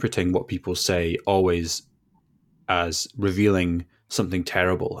interpreting what people say always as revealing something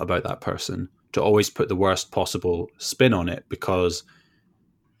terrible about that person, to always put the worst possible spin on it, because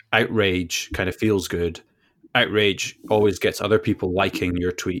outrage kind of feels good. Outrage always gets other people liking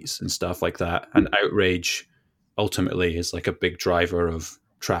your tweets and stuff like that. And outrage ultimately is like a big driver of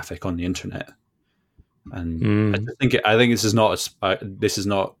traffic on the internet. And I think this is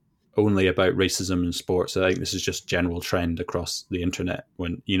not only about racism in sports. I think this is just general trend across the internet.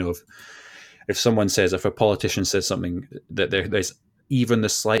 When, if someone says, if a politician says something that there's even the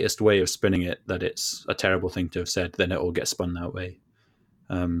slightest way of spinning it that it's a terrible thing to have said, then it will get spun that way.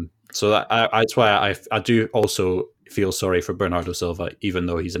 So that's why I do also feel sorry for Bernardo Silva, even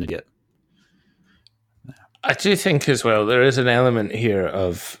though he's an idiot. I do think as well there is an element here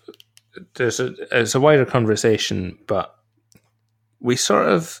of it's a wider conversation, but we sort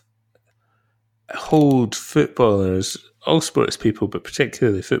of hold footballers, all sports people, but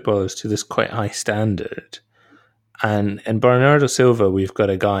particularly footballers, to this quite high standard. And in Bernardo Silva, we've got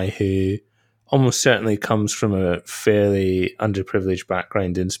a guy who almost certainly comes from a fairly underprivileged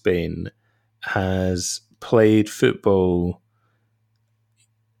background in Spain, has played football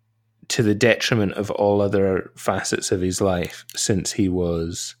to the detriment of all other facets of his life since he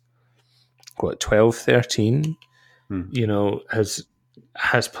was, 12, 13?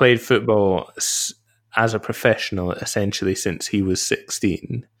 Has played football as a professional essentially since he was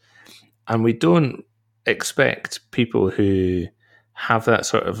 16. And we don't expect people who have that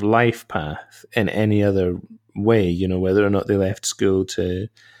sort of life path in any other way, whether or not they left school to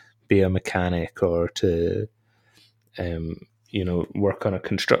be a mechanic or to, work on a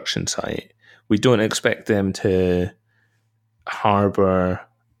construction site. We don't expect them to harbour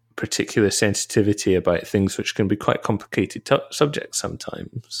particular sensitivity about things which can be quite complicated subjects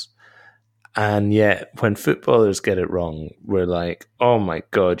sometimes. And yet, when footballers get it wrong, we're like, oh my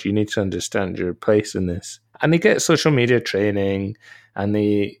God, you need to understand your place in this. And they get social media training, and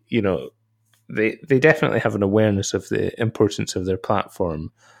they definitely have an awareness of the importance of their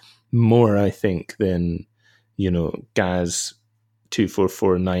platform more, I think, than, Gaz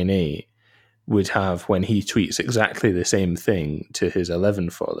 24498 would have when he tweets exactly the same thing to his 11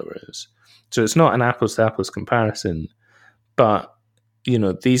 followers. So it's not an apples to apples comparison, but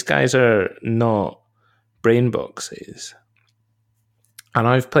these guys are not brain boxes. And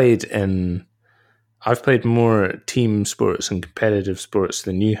I've played more team sports and competitive sports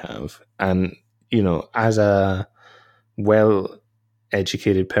than you have. And, as a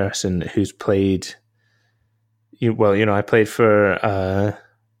well-educated person who's played, I played for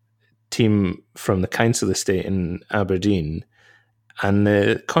team from the council estate in Aberdeen, and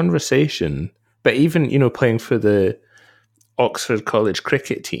the conversation, but even, you know, playing for the Oxford College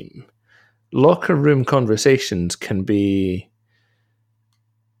cricket team, locker room conversations can be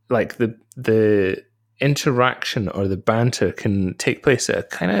like the interaction or the banter can take place at a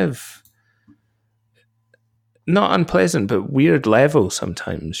kind of not unpleasant but weird level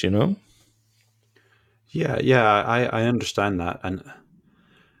sometimes, you know? Yeah, I understand that. And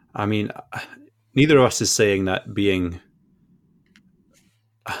I mean, neither of us is saying that being...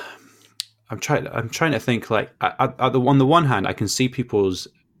 I'm trying to think, like, on the one hand, I can see people's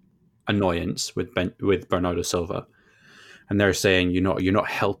annoyance with Bernardo Silva, and they're saying, you're not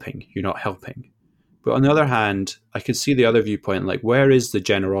helping. But on the other hand, I could see the other viewpoint, like, where is the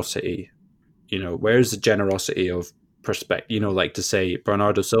generosity? You know, where's the generosity of perspective? You know, like to say,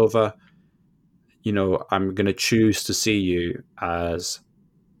 Bernardo Silva, you know, I'm going to choose to see you as...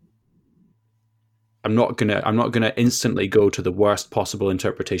 I'm not gonna instantly go to the worst possible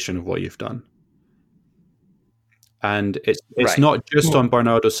interpretation of what you've done. And it's Right. not just on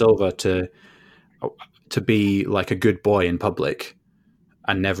Bernardo Silva to be like a good boy in public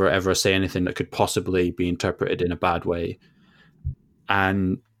and never ever say anything that could possibly be interpreted in a bad way.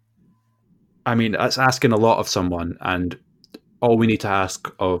 And I mean, that's asking a lot of someone, and all we need to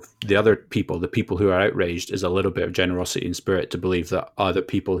ask of the other people, the people who are outraged, is a little bit of generosity in spirit to believe that other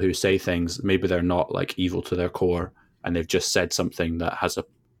people who say things, maybe they're not like evil to their core, and they've just said something that has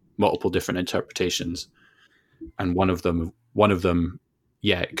multiple different interpretations. And one of them,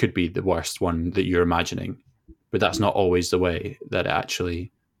 yeah, it could be the worst one that you're imagining, but that's not always the way that it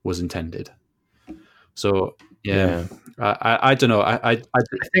actually was intended. So yeah. I don't know. I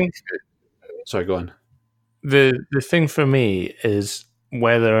think... Sorry, go on. The thing for me is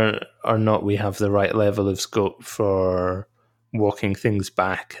whether or not we have the right level of scope for walking things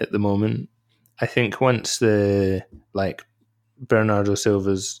back at the moment. I think once the, like, Bernardo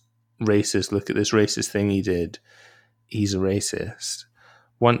Silva's racist, look at this racist thing he did, he's a racist.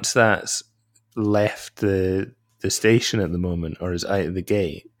 Once that's left the station at the moment, or is out of the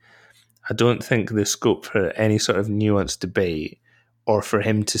gate, I don't think the scope for any sort of nuanced debate, or for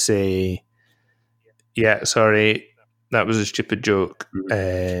him to say, yeah, sorry, that was a stupid joke.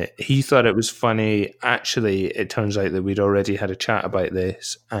 He thought it was funny. Actually, it turns out that we'd already had a chat about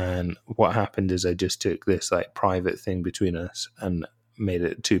this, and what happened is I just took this like private thing between us and made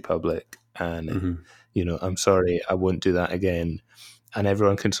it too public. And you know, I'm sorry, I won't do that again. And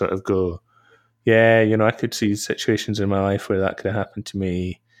everyone can sort of go, yeah, you know, I could see situations in my life where that could have happened to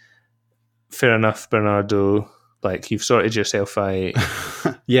me. Fair enough, Bernardo. Like, you've sorted yourself out.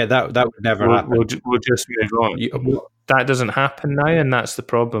 Yeah, that would never happen. We'll just move on. That doesn't happen now, and that's the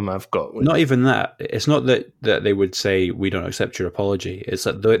problem I've got with not even that. It's not that they would say, we don't accept your apology. It's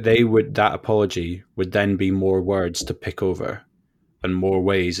that that apology would then be more words to pick over and more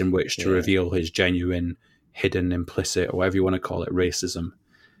ways in which to reveal his genuine, hidden, implicit, or whatever you want to call it, racism.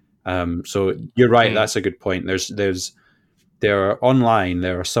 So you're right. That's a good point. There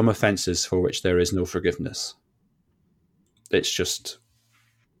are some offenses for which there is no forgiveness. That's just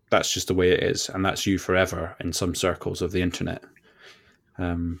the way it is, and that's you forever in some circles of the internet.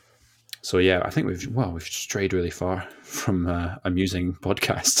 So yeah, I think we've strayed really far from amusing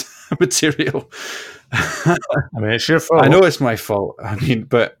podcast material. I mean, it's your fault. I know it's my fault. I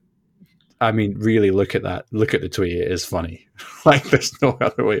mean, really, look at that. Look at the tweet. It is funny. Like, there's no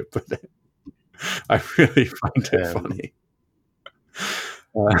other way to put it. I really find it funny.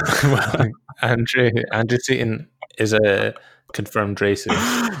 Well, Andrew Seaton is a confirmed racist.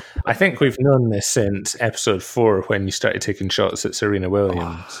 I think we've known this since episode 4 when you started taking shots at Serena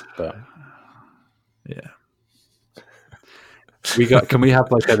Williams. But yeah, can we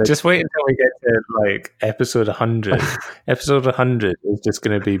have like a just wait until we get to like episode 100. Episode 100 is just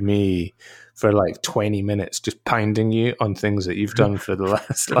going to be me for like 20 minutes just pounding you on things that you've done for the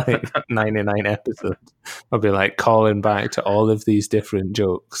last like 99 episodes. I'll be like calling back to all of these different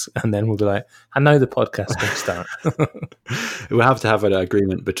jokes, and then we'll be like, and now the podcast can start. We'll have to have an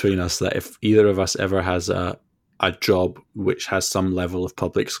agreement between us that if either of us ever has a job which has some level of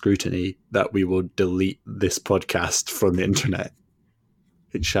public scrutiny, that we will delete this podcast from the internet.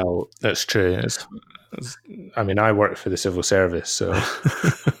 It shall. That's true. I mean, I work for the civil service, so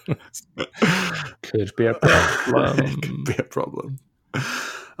could be a problem. Could be a problem.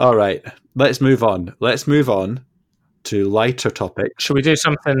 All right, let's move on. Let's move on to lighter topics. Should we do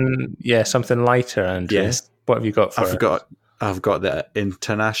something? Yeah, something lighter, Andrew. Yes. What have you got for us? I've got the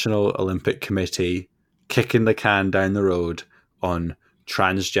International Olympic Committee kicking the can down the road on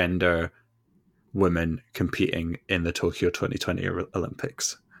transgender women competing in the Tokyo 2020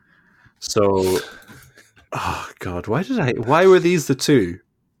 Olympics. So, oh God, why were these the two?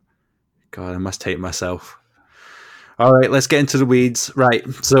 God, I must hate myself. All right, let's get into the weeds. Right,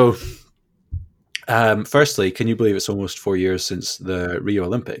 so, firstly, can you believe it's almost 4 years since the Rio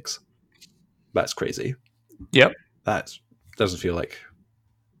Olympics? That's crazy. Yep. That doesn't feel like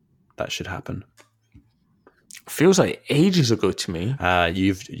that should happen. Feels like ages ago to me.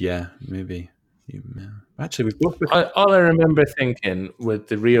 Maybe. Actually, we've both. All I remember thinking with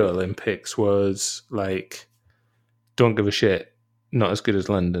the Rio Olympics was like, don't give a shit, not as good as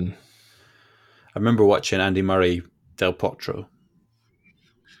London. I remember watching Andy Murray Del Potro.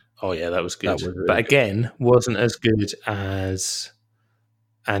 Oh yeah, that was good. That was really but again, wasn't as good as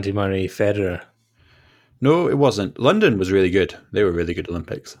Andy Murray Federer. No, it wasn't. London was really good. They were really good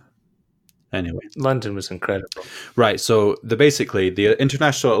Olympics. Anyway, London was incredible. Right, so basically the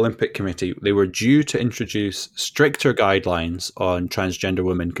International Olympic Committee, they were due to introduce stricter guidelines on transgender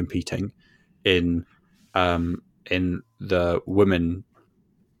women competing in the women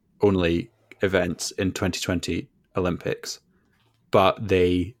only events in 2020 Olympics, but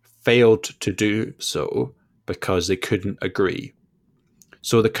they failed to do so because they couldn't agree.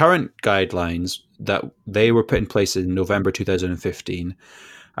 So the current guidelines that they were put in place in November 2015,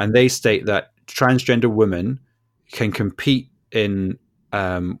 and they state that transgender women can compete in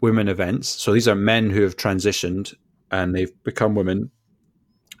women events. So these are men who have transitioned and they've become women,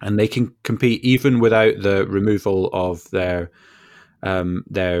 and they can compete even without the removal of their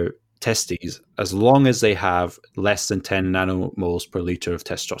testes, as long as they have less than 10 nanomoles per liter of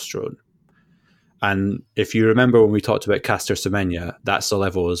testosterone. And if you remember when we talked about Caster Semenya, that's the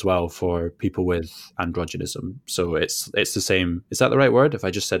level as well for people with androgenism. So it's the same. Is that the right word? If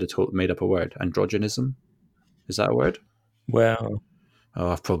I just said made up a word, androgenism, is that a word? Well,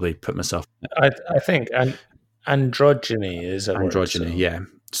 I've probably put myself. I think androgyny is a androgyny. word, so. Yeah.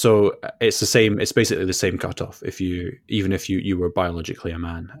 So it's the same. It's basically the same cutoff. Even if you were biologically a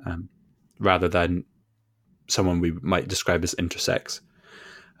man, rather than someone we might describe as intersex.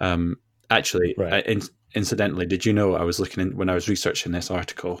 Actually, right. Incidentally, did you know I was looking when I was researching this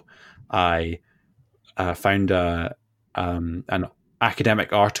article, I found an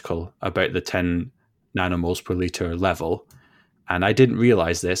academic article about the 10 nanomoles per liter level, and I didn't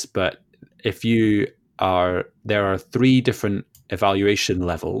realize this, but there are 3 different evaluation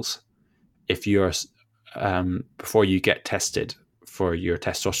levels if you're before you get tested for your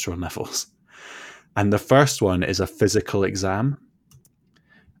testosterone levels, and the first one is a physical exam.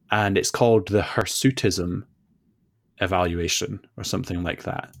 And it's called the hirsutism evaluation or something like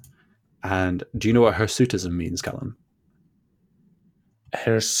that. And do you know what hirsutism means, Callum?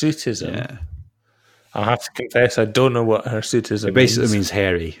 Hirsutism? Yeah. I'll have to confess, I don't know what hirsutism It basically means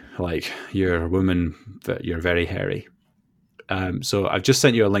hairy. Like, you're a woman, but you're very hairy. So I've just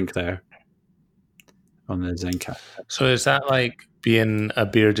sent you a link there on the Zencastr. So is that like being a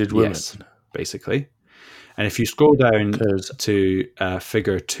bearded woman? Yes, basically. And if you scroll down to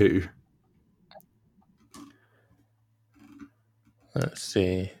figure 2. Let's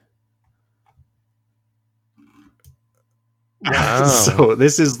see. Wow. So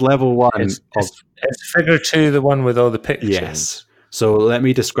this is level 1. It's figure 2, the one with all the pictures. Yes. So let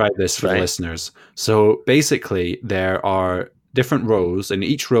me describe this for the listeners. So basically, there are different rows, and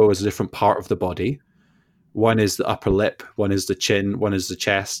each row is a different part of the body. One is the upper lip, one is the chin, one is the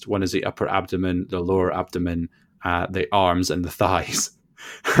chest, one is the upper abdomen, the lower abdomen, the arms, and the thighs.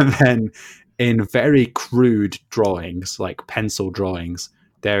 And then in very crude drawings, like pencil drawings,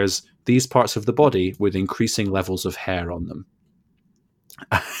 there's these parts of the body with increasing levels of hair on them.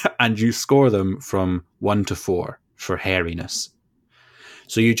 And you score them from 1 to 4 for hairiness.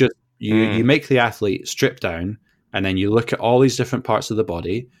 So you make the athlete strip down, and then you look at all these different parts of the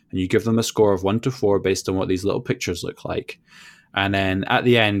body, and you give them a score of 1 to 4 based on what these little pictures look like. And then at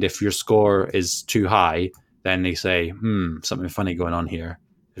the end, if your score is too high, then they say, something funny going on here.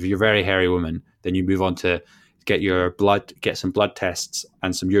 If you're a very hairy woman, then you move on to get some blood tests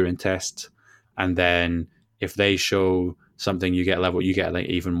and some urine tests. And then if they show something, you get like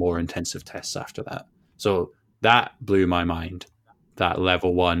even more intensive tests after that. So that blew my mind. That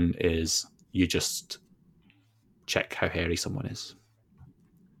level 1 is you just check how hairy someone is.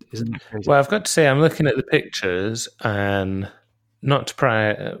 Isn't that crazy? Well, I've got to say, I'm looking at the pictures, and not to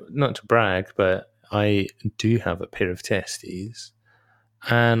brag, but I do have a pair of testes,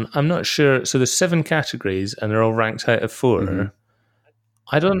 and I'm not sure. So there's 7 categories, and they're all ranked out of 4. Mm-hmm.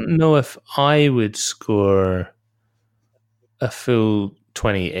 I don't know if I would score a full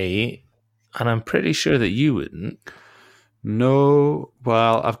 28, and I'm pretty sure that you wouldn't. No,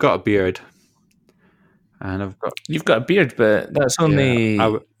 well, I've got a beard. and You've got a beard, but that's only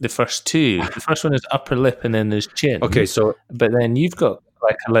Yeah, the first two. The first one is upper lip, and then there's chin. okay. So But then you've got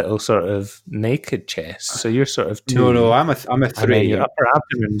like a little sort of naked chest, so you're sort of two. no, I'm a And then 3. your upper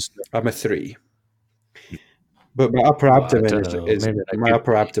abdomen's I'm a 3. But my upper I abdomen don't know, is maybe that my could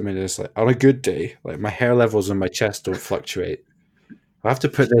upper abdomen is like on a good day, like my hair levels on my chest don't fluctuate. I have to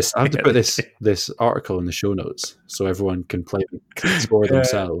put this article in the show notes so everyone can score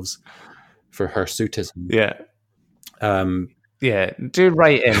themselves for hirsutism. Yeah. Yeah, do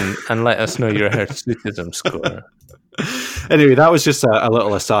write in and let us know your hirsutism score. Anyway, that was just a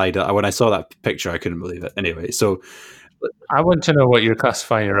little aside. When I saw that picture, I couldn't believe it. Anyway, so I want to know what you're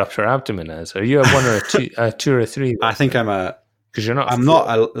classifying your upper abdomen as. Are you a 1 or a 2 or a 3? I think I'm a. Because you're not. I'm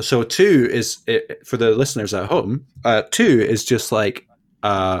not. So 2 is for the listeners at home. 2 is just like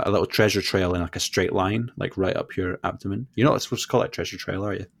a little treasure trail in like a straight line, like right up your abdomen. You're not supposed to call it treasure trail,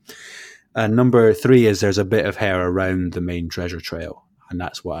 are you? And number 3 is there's a bit of hair around the main treasure trail, and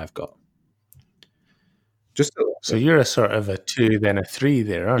that's what I've got. So you're a sort of a 2, then a 3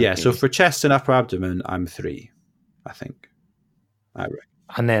 there, aren't you? Yeah, so for chest and upper abdomen, I'm 3, I think. I reckon.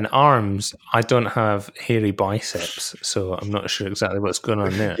 And then arms, I don't have hairy biceps, so I'm not sure exactly what's going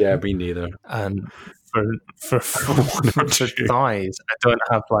on there. Yeah, me neither. And for thighs, I don't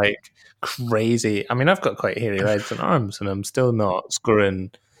have like crazy. I mean, I've got quite hairy legs and arms, and I'm still not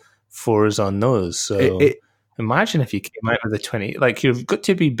scoring 4s on those. So imagine if you came out with a 20. Like, you've got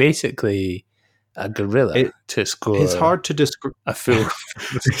to be basically a gorilla to score. It's hard to describe a full.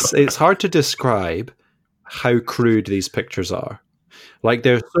 It's hard to describe how crude these pictures are. Like,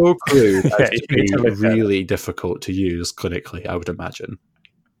 they're so crude as to be really difficult to use clinically, I would imagine.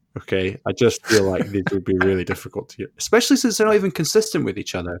 Okay, I just feel like these would be really difficult to use, especially since they're not even consistent with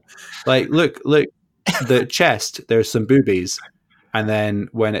each other. Like, look, the chest, there's some boobies, and then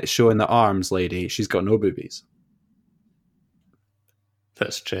when it's showing the arms lady, she's got no boobies.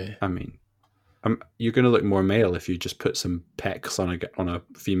 That's true. I mean, you're going to look more male if you just put some pecs on a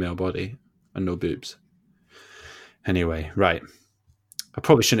female body and no boobs. Anyway, right. I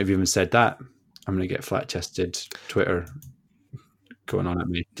probably shouldn't have even said that. I'm going to get flat-chested Twitter going on at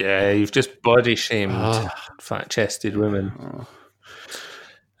me. Yeah, you've just body shamed fat-chested women.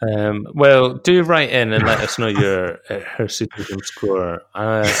 Well, do write in and let us know your hirsutism score.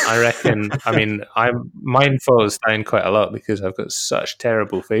 I reckon. I mean, mine falls down quite a lot because I've got such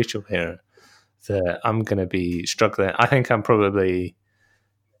terrible facial hair that I'm going to be struggling. I think I'm probably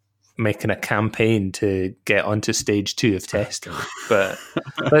making a campaign to get onto stage 2 of testing. But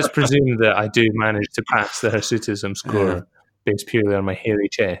let's presume that I do manage to pass the hirsutism score based purely on my hairy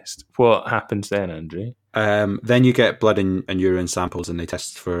chest. What happens then, Andrew? Then you get blood and urine samples, and they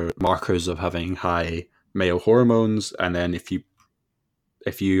test for markers of having high male hormones. And then if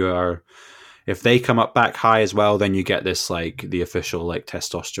they come up back high as well, then you get this like the official like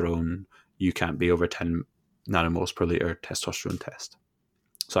testosterone. You can't be over 10 nanomoles per liter testosterone test.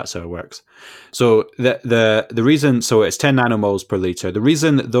 So that's how it works. So the reason, so it's 10 nanomoles per liter. The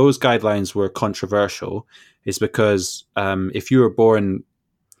reason those guidelines were controversial is because if you were born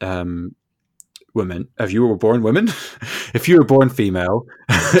women, if you were born female,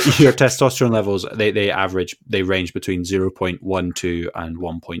 your testosterone levels they range between 0.12 and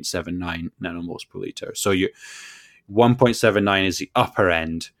 1.79 nanomoles per liter. So 1.79 is the upper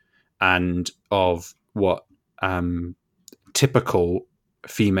end and of what typical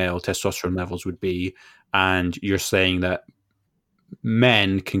female testosterone levels would be, and you're saying that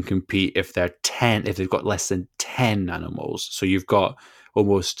men can compete if they've got less than 10 nanomoles. So you've got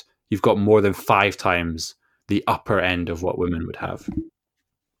more than 5 times the upper end of what women would have.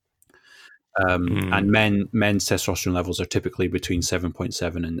 And men's testosterone levels are typically between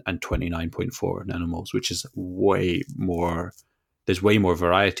 7.7 and 29.4 nanomoles, which is way more. There's way more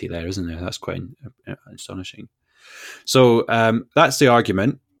variety there, isn't there? That's quite astonishing. So that's the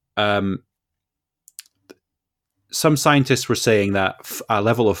argument. Some scientists were saying that a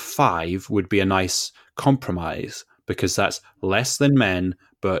level of 5 would be a nice compromise because that's less than men,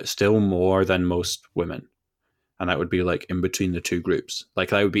 but still more than most women. And that would be like in between the two groups. Like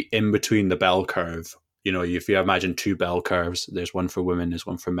that would be in between the bell curve. You know, if you imagine 2 bell curves, there's one for women, there's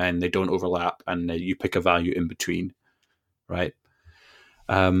one for men. They don't overlap, and you pick a value in between, right?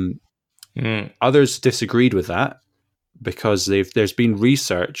 Others disagreed with that because there's been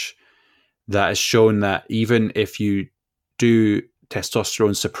research that has shown that even if you do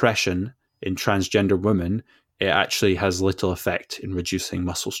testosterone suppression in transgender women, it actually has little effect in reducing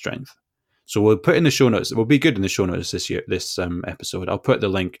muscle strength. So we'll put in the show notes. It will be good in the show notes this episode. I'll put the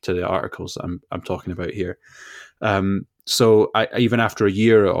link to the articles I'm talking about here. So even after a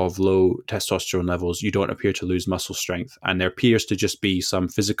year of low testosterone levels, you don't appear to lose muscle strength. And there appears to just be some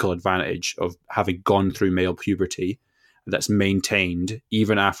physical advantage of having gone through male puberty that's maintained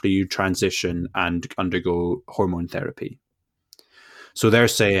even after you transition and undergo hormone therapy. So they're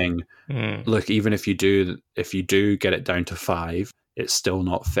saying, look, even if you do get it down to 5, it's still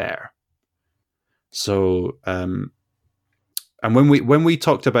not fair. So, and when we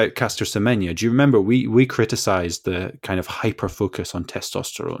talked about Caster Semenya, do you remember we criticized the kind of hyper focus on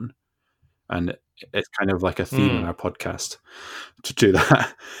testosterone, and it's kind of like a theme in our podcast to do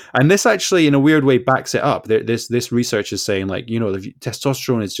that. And this actually, in a weird way, backs it up. This research is saying, like, the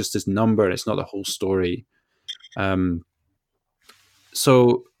testosterone is just this number, and it's not the whole story.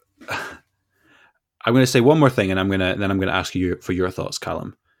 So I'm going to say one more thing, and I'm going to ask you for your thoughts,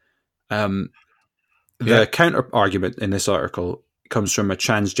 Callum. The counter argument in this article comes from a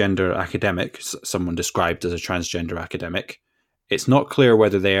transgender academic, someone described as a transgender academic. It's not clear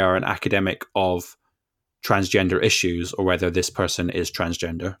whether they are an academic of transgender issues or whether this person is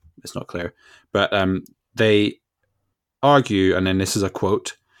transgender. It's not clear. But they argue, and then this is a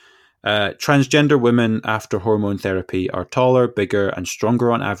quote, transgender women after hormone therapy are taller, bigger, and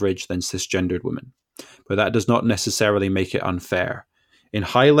stronger on average than cisgendered women. But that does not necessarily make it unfair. In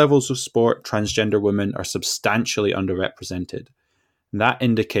high levels of sport, transgender women are substantially underrepresented. That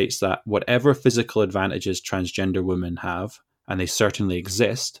indicates that whatever physical advantages transgender women have, and they certainly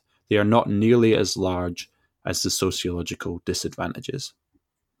exist, they are not nearly as large as the sociological disadvantages.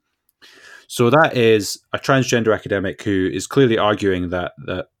 So that is a transgender academic who is clearly arguing that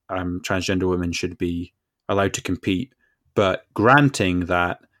transgender women should be allowed to compete, but granting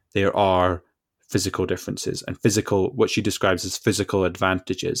that there are physical differences and what she describes as physical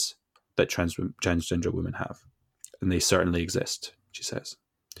advantages that transgender women have. And they certainly exist, she says.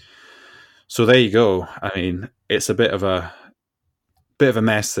 So there you go. I mean, it's a bit of a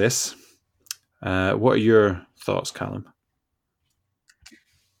mess, this. What are your thoughts, Callum?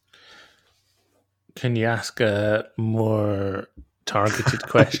 Can you ask a more targeted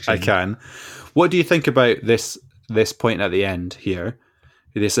question? I can. What do you think about this point at the end here?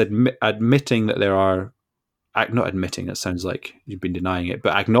 This admitting that there are, not admitting, it sounds like you've been denying it,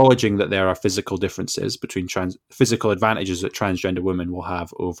 but acknowledging that there are physical differences between physical advantages that transgender women will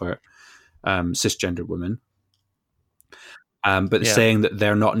have over cisgender women. But saying that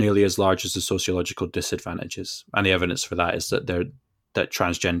they're not nearly as large as the sociological disadvantages. And the evidence for that is that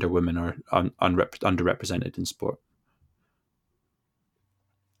transgender women are underrepresented in sport.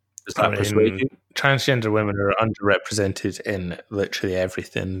 Does that persuade you? Transgender women are underrepresented in literally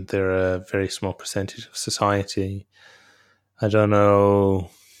everything. They're a very small percentage of society. I don't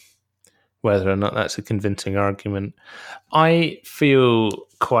know whether or not that's a convincing argument. I feel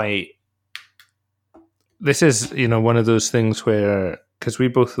quite... This is, one of those things where, because we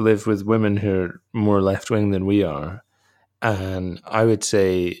both live with women who are more left-wing than we are, and I would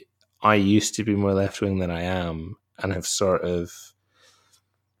say I used to be more left-wing than I am, and have sort of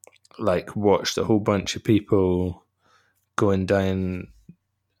watched a whole bunch of people going down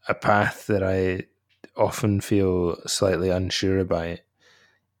a path that I often feel slightly unsure about.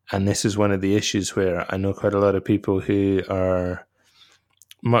 And this is one of the issues where I know quite a lot of people who are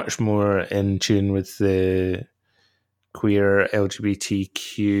much more in tune with the queer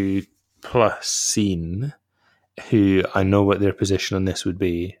LGBTQ plus scene, who I know what their position on this would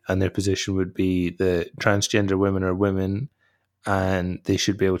be. And their position would be that transgender women are women and they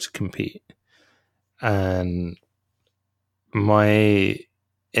should be able to compete. And my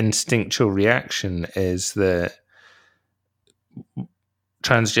instinctual reaction is that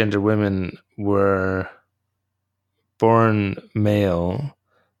transgender women were born male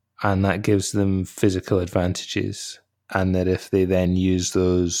and that gives them physical advantages, and that if they then use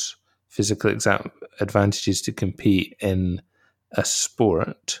those physical advantages to compete in a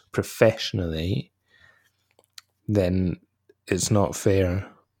sport professionally, then it's not fair.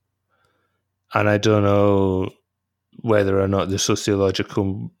 And I don't know whether or not the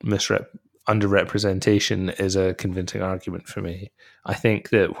sociological underrepresentation is a convincing argument for me. I think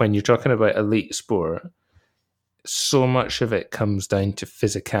that when you're talking about elite sport, so much of it comes down to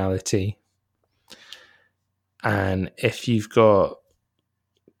physicality. And if you've got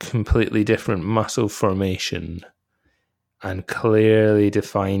completely different muscle formation and clearly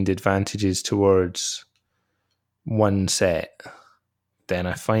defined advantages towards one set, then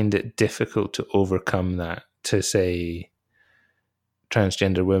I find it difficult to overcome that, to say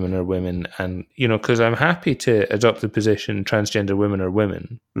transgender women are women. And, because I'm happy to adopt the position transgender women are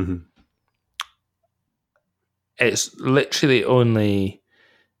women. Mm-hmm. It's literally only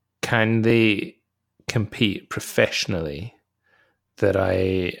can compete professionally that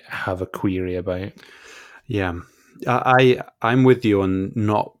I have a query about. Yeah, I'm with you on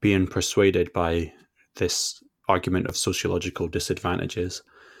not being persuaded by this argument of sociological disadvantages,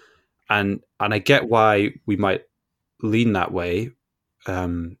 and I get why we might lean that way,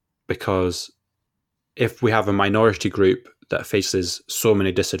 because if we have a minority group that faces so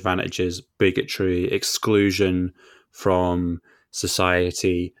many disadvantages, bigotry, exclusion from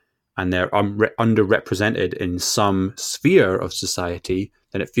society, and they're underrepresented in some sphere of society,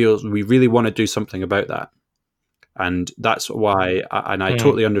 then it feels we really want to do something about that. And that's why, and I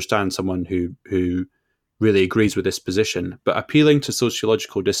totally understand someone who really agrees with this position, but appealing to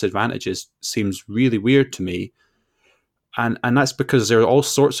sociological disadvantages seems really weird to me. And that's because there are all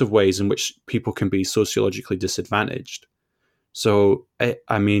sorts of ways in which people can be sociologically disadvantaged. So,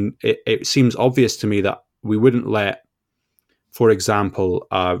 it seems obvious to me that we wouldn't let, for example,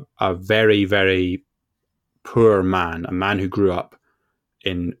 a very, very poor man, a man who grew up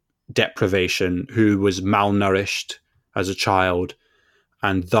in deprivation, who was malnourished as a child,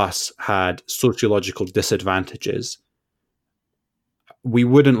 and thus had sociological disadvantages, we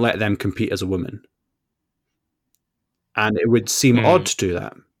wouldn't let them compete as a woman. And it would seem odd to do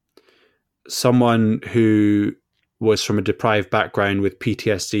that. Someone who was from a deprived background with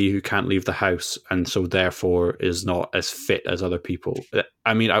PTSD who can't leave the house and so therefore is not as fit as other people.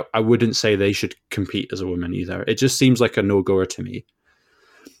 I mean, I wouldn't say they should compete as a woman either. It just seems like a no-goer to me.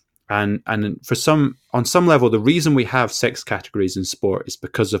 And on some level, the reason we have sex categories in sport is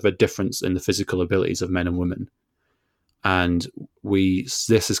because of a difference in the physical abilities of men and women. And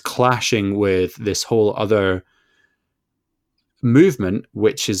this is clashing with this whole other movement,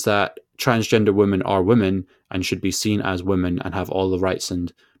 which is that transgender women are women and should be seen as women and have all the rights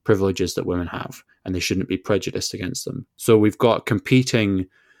and privileges that women have, and they shouldn't be prejudiced against them. So we've got competing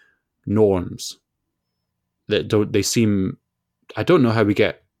norms that I don't know how we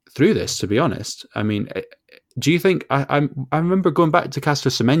get through this, to be honest. I mean, do you think, I remember going back to Caster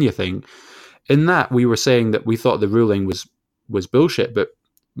Semenya thing, in that we were saying that we thought the ruling was bullshit, but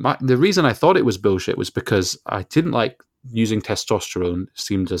the reason I thought it was bullshit was because I didn't like using testosterone.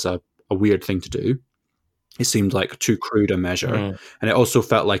 Seemed as a weird thing to do. It seemed like too crude a measure. And it also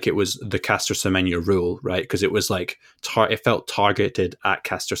felt like it was the Caster Semenya rule, right? Because it was like, it felt targeted at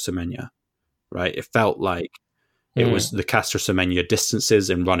Caster Semenya, right? It felt like it was the Caster Semenya distances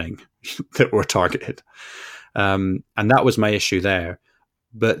in running that were targeted. And that was my issue there.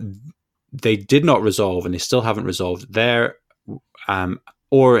 But they did not resolve, and they still haven't resolved there,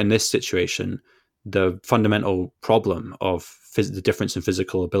 or in this situation, the fundamental problem of the difference in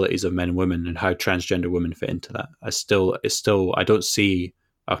physical abilities of men and women and how transgender women fit into that. I don't see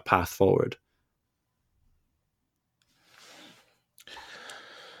a path forward.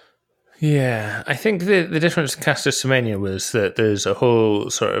 Yeah, I think the difference in Caster Semenya was that there's a whole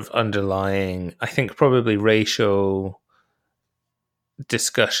sort of underlying, I think probably racial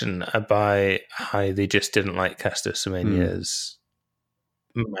discussion about how they just didn't like Caster Semenya's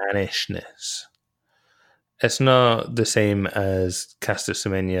mannishness. It's not the same as Caster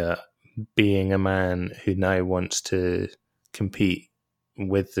Semenya being a man who now wants to compete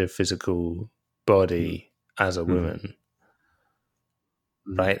with their physical body as a woman.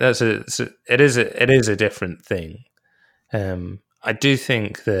 Right? It is a different thing. I do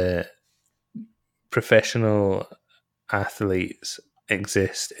think that professional athletes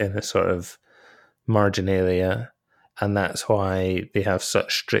exist in a sort of marginalia, and that's why they have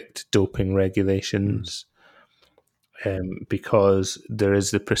such strict doping regulations. Because there is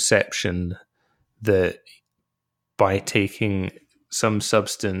the perception that by taking some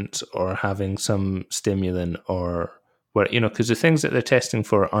substance or having some stimulant or because the things that they're testing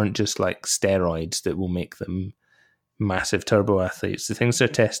for aren't just like steroids that will make them massive turbo athletes. The things they're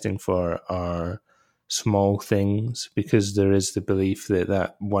testing for are small things, because there is the belief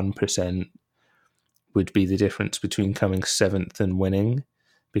that 1% would be the difference between coming 7th and winning.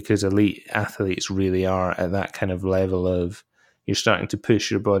 Because elite athletes really are at that kind of level of, you're starting to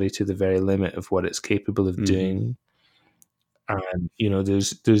push your body to the very limit of what it's capable of doing. And,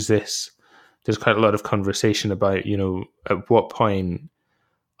 there's quite a lot of conversation about, at what point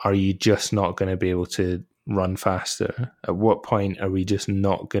are you just not going to be able to run faster? At what point are we just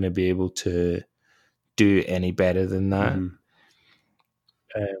not going to be able to do any better than that?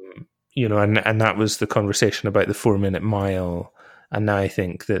 And that was the conversation about the 4-minute mile. And now I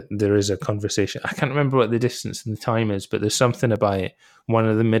think that there is a conversation. I can't remember what the distance and the time is, but there's something about one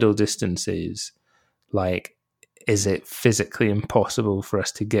of the middle distances. Like, is it physically impossible for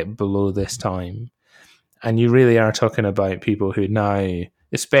us to get below this time? And you really are talking about people who now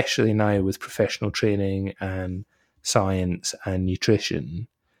especially now with professional training and science and nutrition,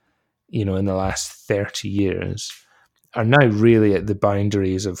 in the last 30 years, are now really at the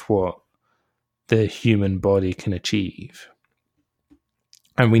boundaries of what the human body can achieve.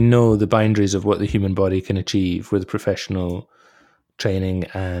 And we know the boundaries of what the human body can achieve with professional training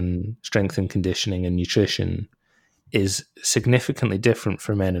and strength and conditioning and nutrition is significantly different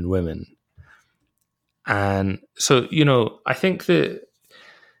for men and women. And so, I think that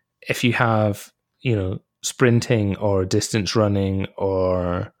if you have, sprinting or distance running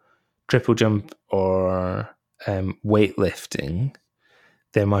or triple jump or weightlifting,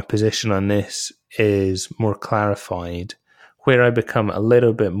 then my position on this is more clarified. Where I become a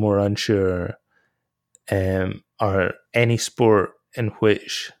little bit more unsure are any sport in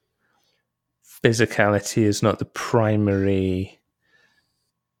which physicality is not the primary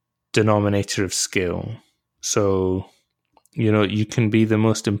denominator of skill. So, you can be the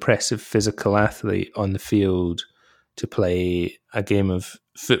most impressive physical athlete on the field to play a game of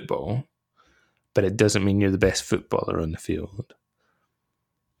football, but it doesn't mean you're the best footballer on the field.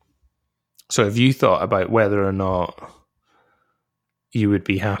 So have you thought about whether or not you would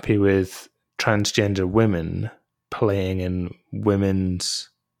be happy with transgender women playing in women's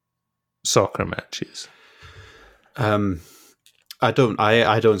soccer matches? I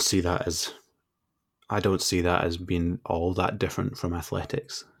don't see that as being all that different from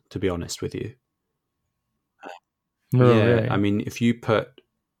athletics, to be honest with you. No, yeah, really. I mean, if you put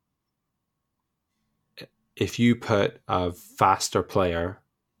a faster player,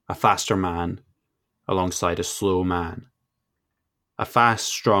 a faster man alongside a slow man, a fast,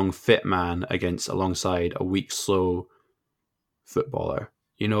 strong, fit man alongside a weak, slow footballer,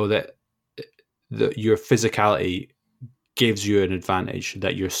 that your physicality gives you an advantage,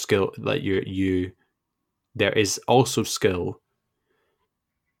 that your skill, that there is also skill,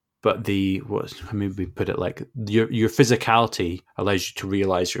 but we put it like your physicality allows you to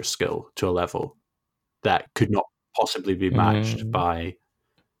realize your skill to a level that could not possibly be matched by.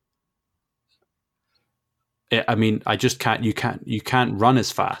 I mean, you can't run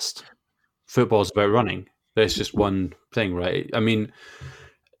as fast. Football's about running. There's just one thing, right? I mean,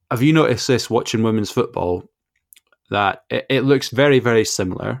 have you noticed this watching women's football, that it looks very, very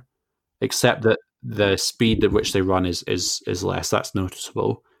similar, except that the speed at which they run is less. That's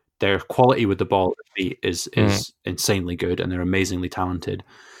noticeable. Their quality with the ball at their feet is insanely good, and they're amazingly talented.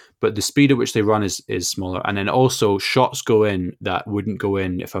 But the speed at which they run is smaller. And then also shots go in that wouldn't go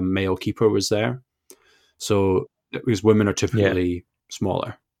in if a male keeper was there. So because women are typically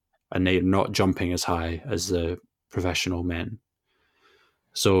smaller and they're not jumping as high as the professional men.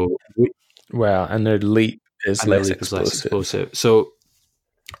 So and their leap is less explosive. So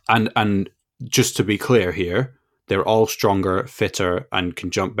and just to be clear here, they're all stronger, fitter, and can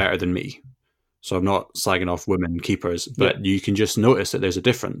jump better than me. So I'm not slagging off women keepers, but you can just notice that there's a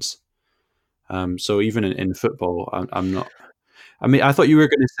difference. So even in football, I'm not. I mean, I thought you were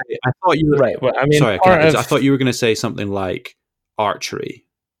going to say. I thought you were right. Well, I mean, sorry, I thought you were going to say something like archery,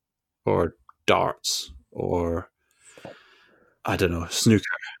 or darts, or I don't know, snooker.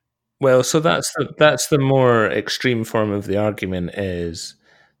 Well, so that's the more extreme form of the argument. Is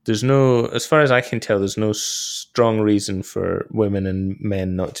there's no, as far as I can tell, there's no strong reason for women and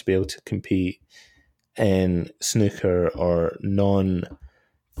men not to be able to compete in snooker or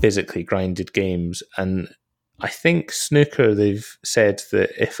non-physically grinded games. And I think snooker, they've said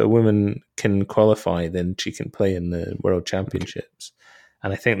that if a woman can qualify, then she can play in the World Championships.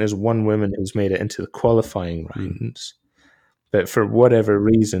 And I think there's one woman who's made it into the qualifying rounds. But for whatever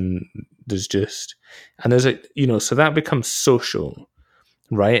reason, so that becomes social,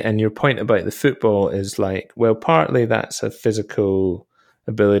 right? And your point about the football is like, well, partly that's a physical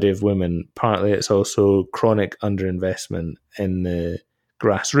ability of women, partly it's also chronic underinvestment in the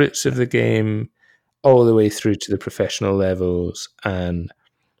grassroots of the game, all the way through to the professional levels. And,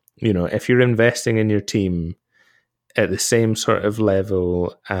 if you're investing in your team at the same sort of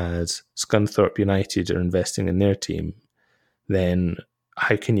level as Scunthorpe United are investing in their team, then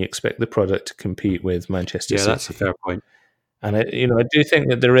how can you expect the product to compete with Manchester City? Yeah, that's a fair point. And I do think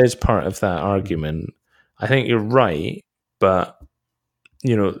that there is part of that argument. I think you're right, but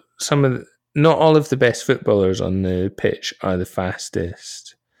not all of the best footballers on the pitch are the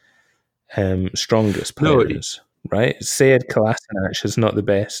fastest, strongest players, right? Sayed Kolasinac is not the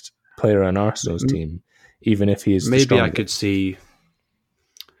best player on Arsenal's team, even if he is the strongest. Maybe I could see,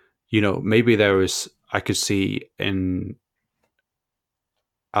 I could see in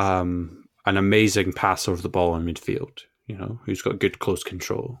an amazing passer of the ball in midfield, who's got good close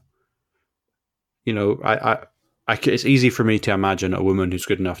control. I it's easy for me to imagine a woman who's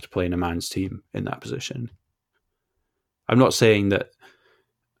good enough to play in a man's team in that position. I'm not saying that.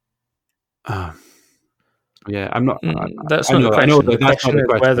 Yeah, I'm not. That's not the question. The question is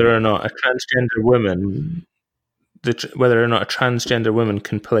whether or not a transgender woman, whether or not a transgender woman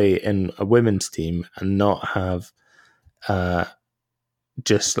can play in a women's team and not have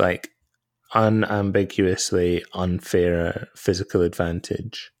just like unambiguously unfair physical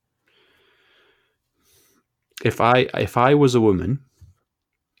advantage. If I was a woman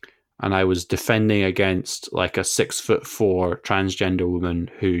and I was defending against like a 6'4" transgender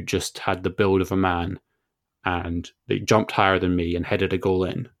woman who just had the build of a man and they jumped higher than me and headed a goal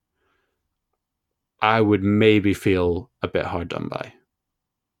in, I would maybe feel a bit hard done by.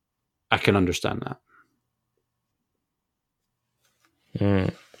 I can understand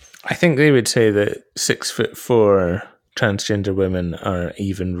that. I think they would say that 6'4" transgender women are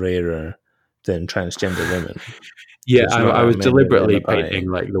even rarer than transgender women. Yeah, I was deliberately painting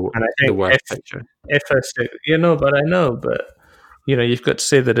like the worst picture. But I know, but you've got to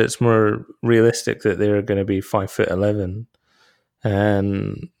say that it's more realistic that they're going to be 5'11",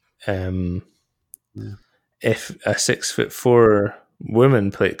 and if a 6'4" woman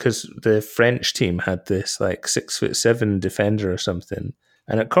played, because the French team had this like 6'7" defender or something,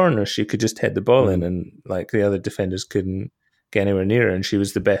 and at corners she could just head the ball in, and like the other defenders couldn't get anywhere near her, and she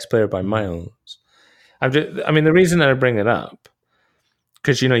was the best player by miles. The reason that I bring it up,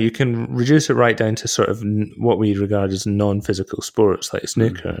 because you can reduce it right down to sort of what we regard as non-physical sports like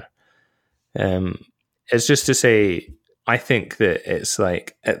snooker. It's just to say, I think that it's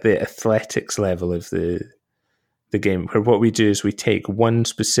like at the athletics level of the game, where what we do is we take one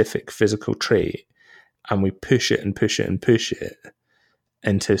specific physical trait and we push it and push it and push it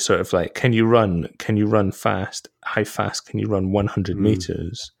into sort of like, can you run fast? How fast can you run 100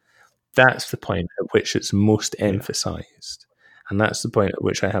 meters? That's the point at which it's most emphasized. And that's the point at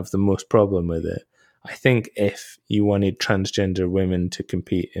which I have the most problem with it. I think if you wanted transgender women to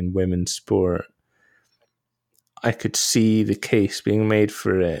compete in women's sport, I could see the case being made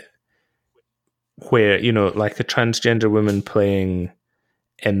for it where, like a transgender woman playing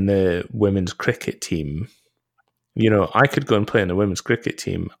in the women's cricket team. I could go and play in the women's cricket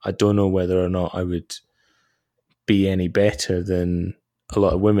team. I don't know whether or not I would be any better than a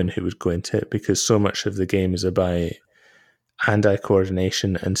lot of women who would go into it, because so much of the game is about hand-eye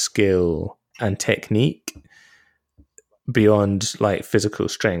coordination and skill and technique beyond like physical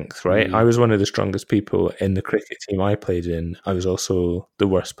strength, right? I was one of the strongest people in the cricket team I played in. I was also the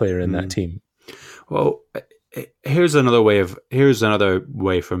worst player in that team. Well, here's another way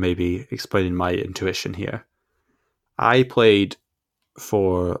for maybe explaining my intuition here. I played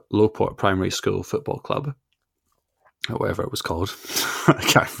for Lowport Primary School Football Club, or whatever it was called. I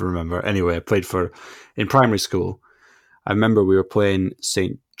can't remember. Anyway, I played in primary school. I remember we were playing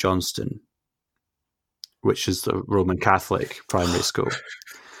St. Johnston, which is the Roman Catholic primary school.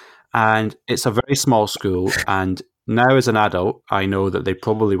 And it's a very small school. And now as an adult, I know that they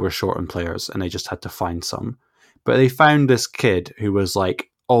probably were short on players and they just had to find some. But they found this kid who was like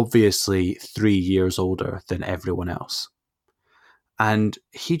obviously 3 years older than everyone else. And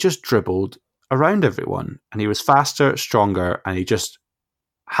he just dribbled around everyone. And he was faster, stronger, and he just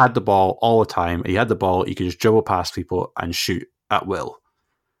had the ball all the time. He had the ball, he could just dribble past people and shoot at will.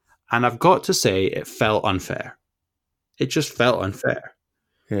 And I've got to say, it felt unfair. It just felt unfair.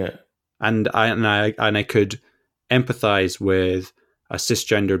 Yeah. And I could empathize with a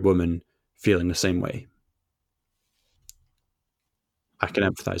cisgendered woman feeling the same way. I can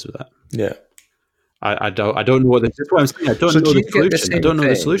empathize with that. Yeah. I don't know what this is. What I'm saying. I don't know the solution. I don't know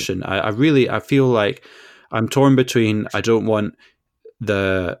the solution. I feel like I'm torn between, I don't want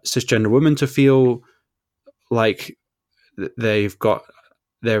the cisgender women to feel like they're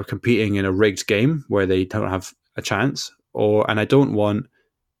competing in a rigged game where they don't have a chance, and I don't want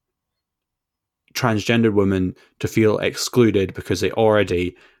transgender women to feel excluded because they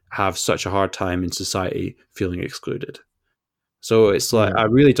already have such a hard time in society feeling excluded. So it's like, I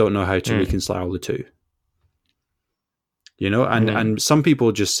really don't know how to reconcile the two. And some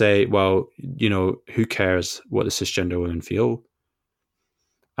people just say, well, who cares what the cisgender women feel?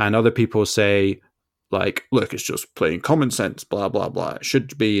 And other people say, like, look, it's just plain common sense, blah, blah, blah. It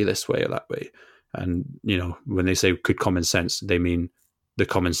should be this way or that way. And, when they say good common sense, they mean the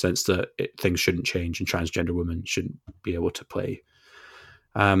common sense that things shouldn't change and transgender women shouldn't be able to play.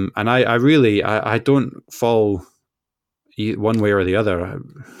 And I don't fall one way or the other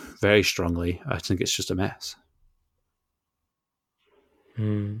very strongly. I think it's just a mess.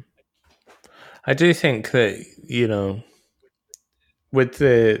 I do think that, with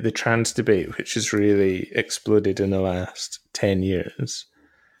the trans debate, which has really exploded in the last 10 years,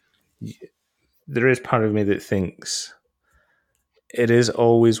 there is part of me that thinks it is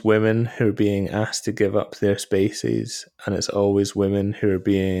always women who are being asked to give up their spaces, and it's always women who are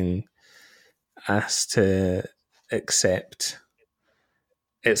being asked to accept.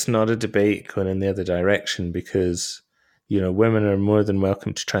 It's not a debate going in the other direction, because, you know, women are more than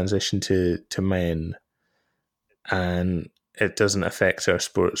welcome to transition to men, and it doesn't affect our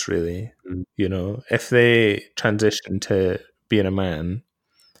sports really. You know, if they transition to being a man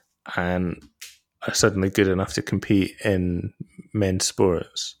and are suddenly good enough to compete in men's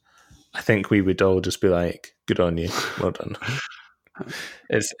sports, I think we would all just be like, good on you, well done.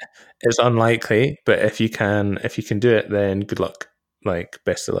 It's unlikely, but if you can do it, then good luck. Like,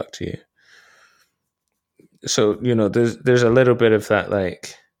 best of luck to you. So, you know, there's a little bit of that,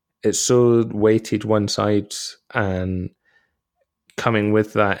 like, it's so weighted one side, and coming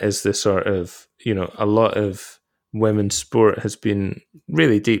with that is the sort of, you know, a lot of women's sport has been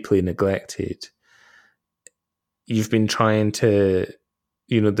really deeply neglected. You've been trying to,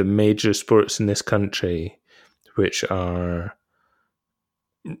 you know, the major sports in this country, which are,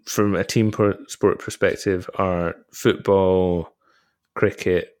 from a team sport perspective, are football,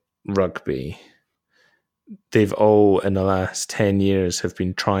 cricket, rugby. They've all, in the last 10 years, have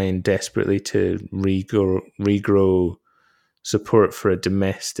been trying desperately to regrow support for a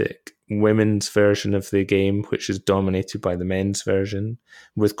domestic women's version of the game, which is dominated by the men's version,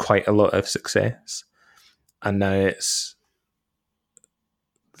 with quite a lot of success. And now it's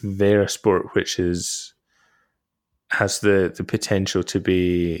their sport which has the potential to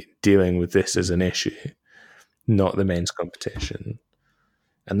be dealing with this as an issue, not the men's competition.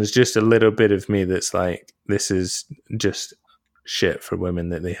 And there's just a little bit of me that's like, this is just shit for women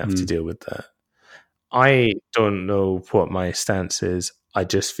that they have to deal with that. I don't know what my stance is. I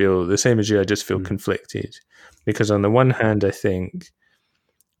just feel the same as you. I just feel conflicted, because on the one hand, I think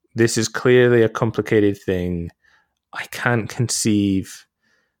this is clearly a complicated thing. I can't conceive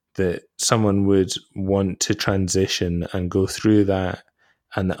that someone would want to transition and go through that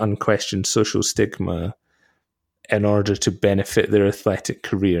and the unquestioned social stigma in order to benefit their athletic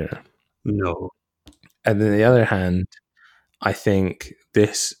career. No. And on the other hand, I think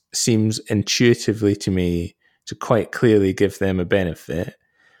this seems intuitively to me to quite clearly give them a benefit.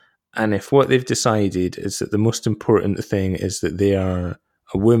 And if what they've decided is that the most important thing is that they are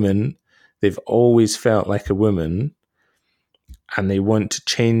a woman, they've always felt like a woman, and they want to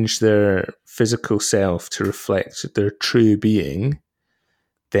change their physical self to reflect their true being,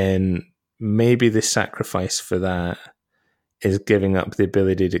 then maybe the sacrifice for that is giving up the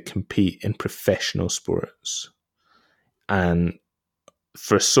ability to compete in professional sports. And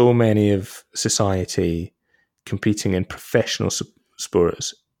for so many of society, competing in professional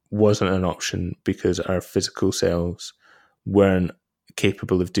sports wasn't an option because our physical selves weren't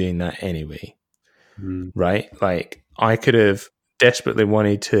capable of doing that anyway. Right? Like, I could have desperately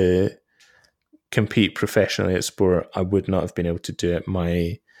wanted to compete professionally at sport. I would not have been able to do it.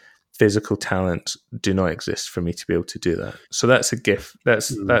 My physical talents do not exist for me to be able to do that. So that's a gift.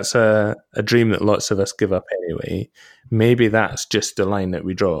 That's a dream that lots of us give up anyway. Maybe that's just the line that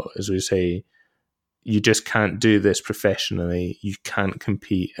we draw, as we say, you just can't do this professionally. You can't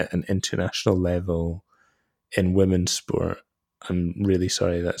compete at an international level in women's sport. I'm really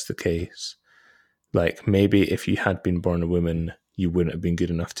sorry that's the case. Like, maybe if you had been born a woman, you wouldn't have been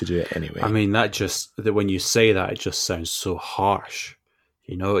good enough to do it anyway. I mean, when you say that, it just sounds so harsh.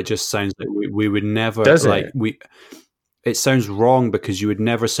 You know, it just sounds like we would never. Does like it? It sounds wrong, because you would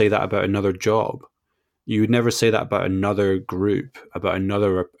never say that about another job. You would never say that about another group, about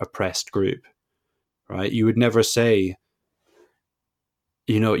another oppressed group, right? You would never say,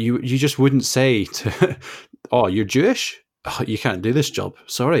 you know, you just wouldn't say to, oh, you're Jewish? Oh, you can't do this job.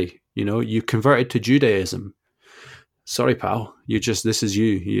 Sorry. You know, you converted to Judaism. Sorry, pal. This is you.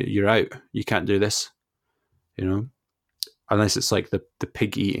 You're out. You can't do this. You know, unless it's like the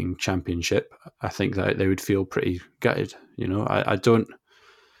pig eating championship, I think that they would feel pretty gutted. You know, I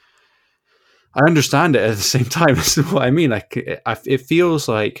understand it at the same time. This is what I mean. Like, it feels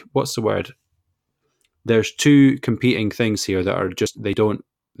like, what's the word? There's two competing things here that are just, they don't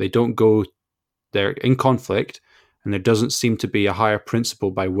go, they're in conflict, and there doesn't seem to be a higher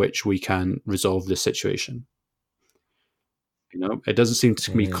principle by which we can resolve this situation. You know, it doesn't seem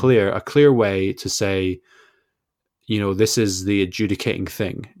to be a clear way to say, you know, this is the adjudicating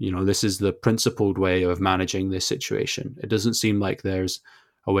thing. You know, this is the principled way of managing this situation. It doesn't seem like there's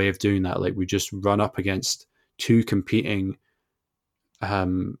a way of doing that. Like, we just run up against two competing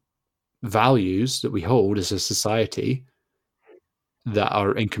values that we hold as a society, that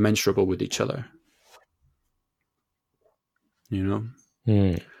are incommensurable with each other.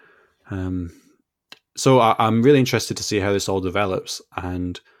 So I'm really interested to see how this all develops,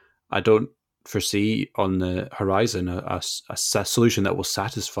 and I don't foresee on the horizon a solution that will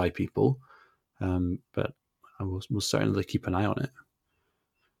satisfy people, but we'll certainly keep an eye on it.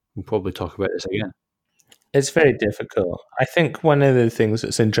 We'll probably talk about this again. It's very difficult. I think one of the things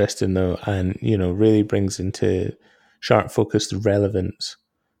that's interesting, though, and really brings into sharp focus the relevance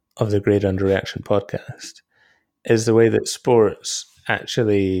of the Great Underreaction podcast, is the way that sports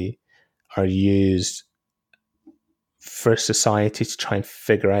actually are used for society to try and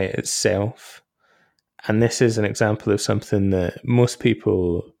figure out itself. And this is an example of something that most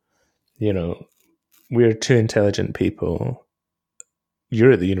people, we're two intelligent people.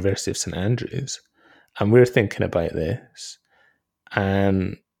 You're at the University of St Andrews, and we're thinking about this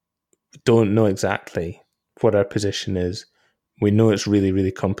and don't know exactly what our position is. We know it's really,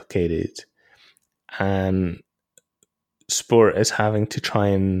 really complicated, and sport is having to try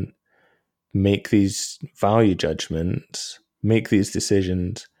and make these value judgments, make these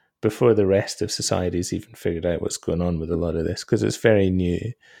decisions before the rest of society's even figured out what's going on with a lot of this, because it's very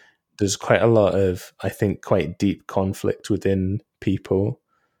new. There's quite a lot of, I think, quite deep conflict within people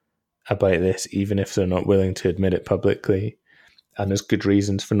about this, even if they're not willing to admit it publicly. And there's good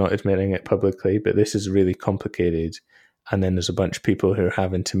reasons for not admitting it publicly, but this is really complicated. And then there's a bunch of people who are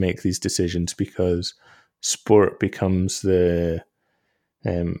having to make these decisions because sport becomes the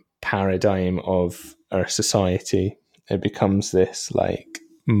paradigm of our society. It becomes this like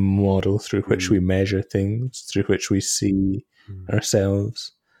model through which we measure things, through which we see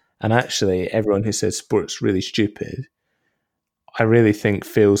ourselves. And actually, everyone who says sport's really stupid, I really think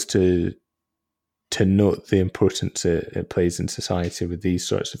fails to note the importance it plays in society with these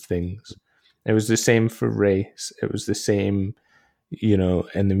sorts of things. It was the same for race. It was the same,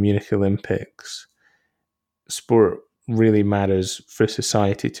 in the Munich Olympics. Sport really matters for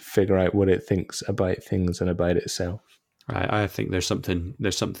society to figure out what it thinks about things and about itself. I think there's something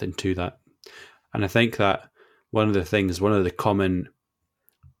to that, and I think that one of the common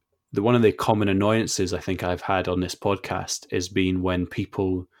annoyances I think I've had on this podcast is being when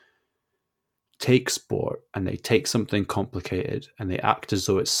people take sport and they take something complicated and they act as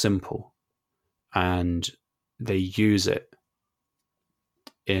though it's simple, and they use it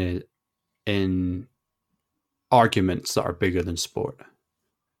in arguments that are bigger than sport.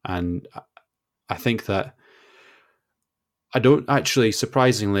 And I think that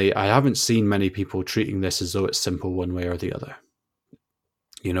surprisingly, I haven't seen many people treating this as though it's simple one way or the other.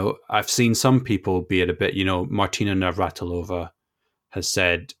 I've seen some people be it a bit, Martina Navratilova has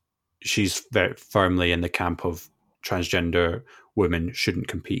said she's very firmly in the camp of transgender women shouldn't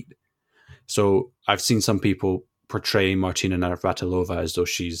compete. So I've seen some people portray Martina Navratilova as though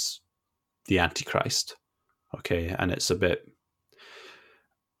she's the Antichrist. Okay, and it's a bit...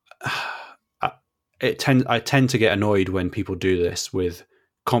 I tend to get annoyed when people do this with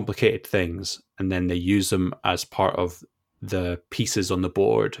complicated things and then they use them as part of the pieces on the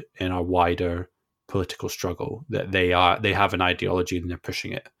board in our wider political struggle, that they have an ideology and they're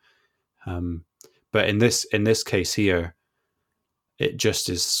pushing it. But in this case here, it just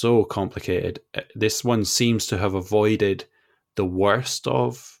is so complicated. This one seems to have avoided the worst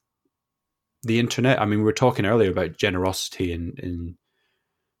of the internet. I mean, we were talking earlier about generosity in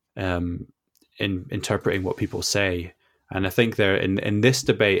interpreting what people say, and I think there in this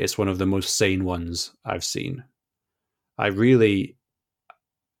debate, it's one of the most sane ones I've seen. But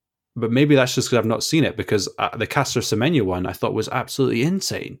maybe that's just because I've not seen it, because the Caster Semenya one I thought was absolutely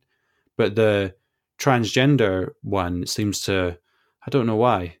insane, but the transgender one seems to, I don't know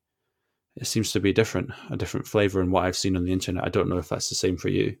why, it seems to be a different flavor in what I've seen on the internet. I don't know if that's the same for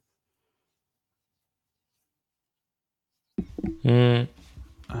you. Yeah,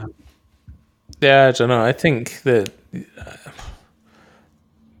 I don't know. I think that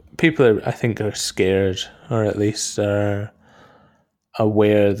people are scared, or at least are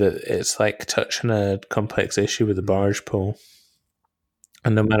aware that it's like touching a complex issue with a barge pole.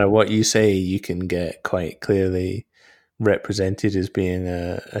 And no matter what you say, you can get quite clearly represented as being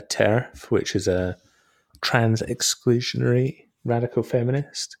a TERF, which is a trans exclusionary radical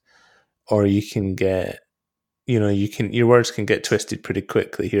feminist, or you can get, your words can get twisted pretty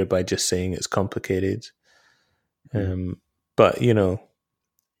quickly here by just saying it's complicated. But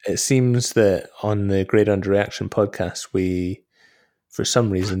it seems that on the Great Underreaction podcast, we, for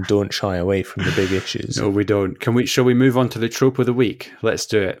some reason, don't shy away from the big issues. No, we don't. Shall we move on to the trope of the week? Let's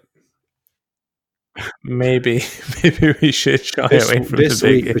do it. Maybe we should shy away from This the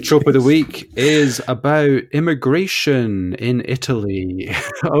big week, the trope of the week is about immigration in Italy.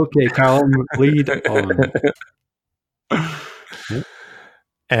 Okay, Callum, lead on.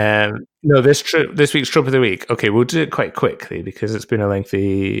 No, this week's trope of the week. Okay, we'll do it quite quickly because it's been a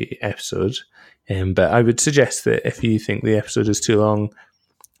lengthy episode. But I would suggest that if you think the episode is too long,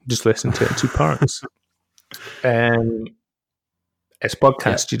 just listen to it in 2 parts. It's a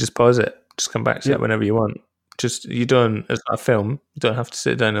podcast. You just pause it. Just come back to it whenever you want. It's not a film. You don't have to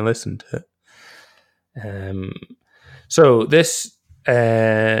sit down and listen to it. So this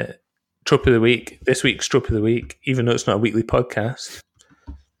trope of the week, this week's trope of the week, even though it's not a weekly podcast,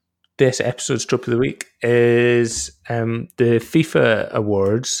 this episode's trope of the week is the FIFA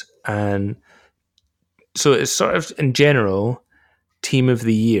awards. And so it's sort of, in general, team of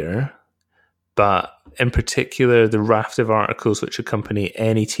the year, but in particular, the raft of articles which accompany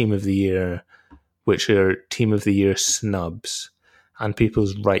any team of the year, which are team of the year snubs, and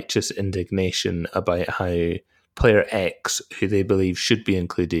people's righteous indignation about how player X, who they believe should be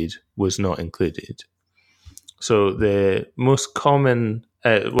included, was not included. So the most common,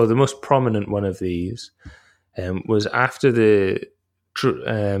 the most prominent one of these was after the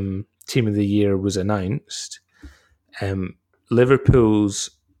team of the year was announced. Liverpool's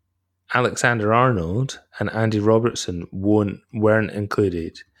Alexander Arnold and Andy Robertson weren't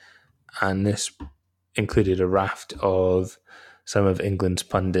included, and this included a raft of some of England's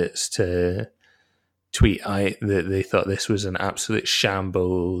pundits to tweet out that they thought this was an absolute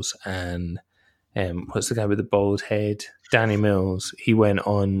shambles. And what's the guy with the bald head? Danny Mills. He went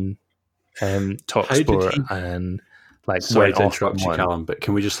on TalkSport and sorry to interrupt you, Callum, but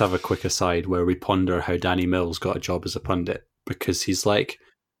can we just have a quick aside where we ponder how Danny Mills got a job as a pundit? Because he's like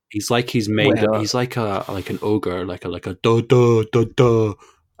an ogre, like a da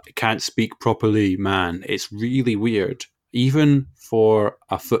can't speak properly, man. It's really weird. Even for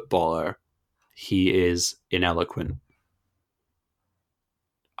a footballer, he is ineloquent.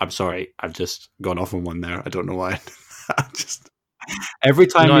 I'm sorry, I've just gone off on one there. I don't know why. Every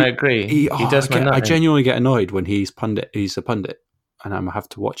time I agree. He does. I genuinely get annoyed when he's a pundit, and I'm gonna have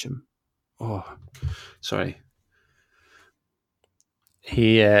to watch him. Oh, sorry.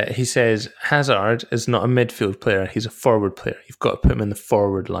 He says Hazard is not a midfield player, he's a forward player. You've got to put him in the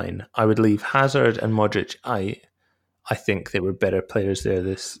forward line. I would leave Hazard and Modric out. I think they were better players there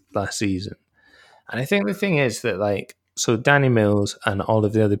this last season. And I think the thing is that, so Danny Mills and all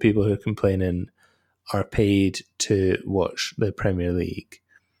of the other people who are complaining are paid to watch the Premier League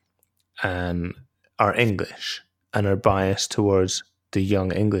and are English and are biased towards the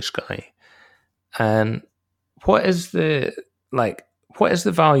young English guy. And what is the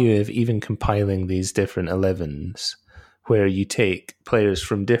value of even compiling these different 11s where you take players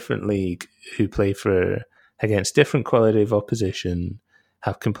from different league who play against different quality of opposition,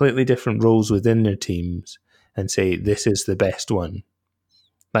 have completely different roles within their teams, and say this is the best one?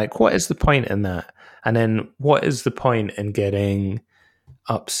 What is the point in that? And then what is the point in getting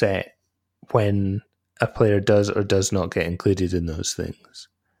upset when a player does or does not get included in those things?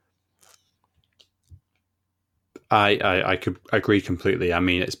 I could agree completely. I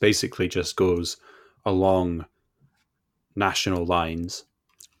mean, it's basically just goes along national lines,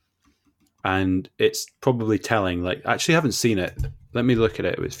 and it's probably telling. Actually, I haven't seen it. Let me look at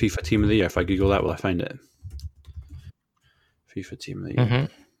it. It was FIFA Team of the Year. If I Google that, will I find it? FIFA Team of the Year. Mm-hmm.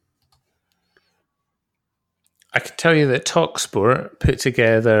 I can tell you that TalkSport put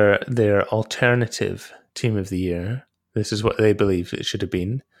together their alternative Team of the Year. This is what they believe it should have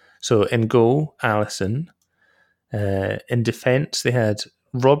been. So in goal, Alisson. In defence, they had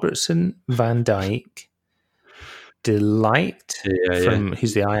Robertson, Van Dijk, Delight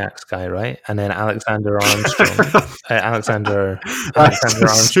he's the Ajax guy, right? And then Alexander Armstrong. Alexander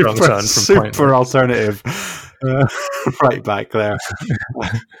Armstrong's son from Point. Super alternative. Right back there.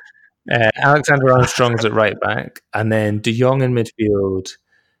 Alexander Armstrong's at right back, and then De Jong in midfield.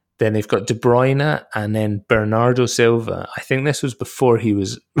 Then they've got De Bruyne and then Bernardo Silva. I think this was before he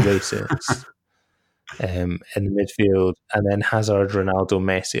was racist. In the midfield, and then Hazard, Ronaldo,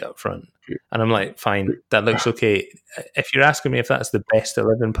 Messi up front. And I'm like, fine, that looks okay. If you're asking me if that's the best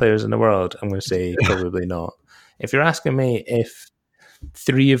 11 players in the world, I'm going to say probably not. If you're asking me if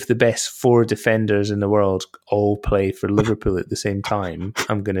 3 of the best 4 defenders in the world all play for Liverpool at the same time,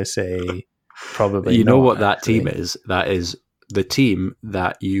 I'm going to say probably not. You know what that team is? That is the team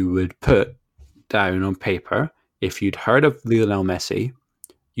that you would put down on paper if you'd heard of Lionel Messi,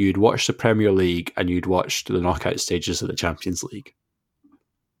 you'd watch the Premier League, and you'd watch the knockout stages of the Champions League.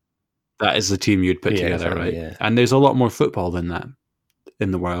 That is the team you'd put together, exactly, right? Yeah. And there's a lot more football than that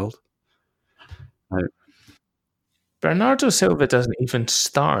in the world. Bernardo Silva doesn't even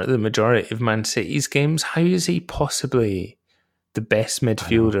start the majority of Man City's games. How is he possibly the best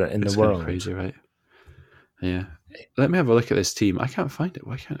midfielder in the world? Crazy, right? Yeah. Let me have a look at this team. I can't find it.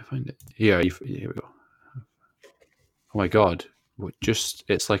 Why can't I find it? Here we go. Oh my God.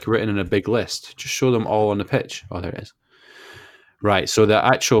 It's like written in a big list. Just show them all on the pitch. Oh, there it is. Right. So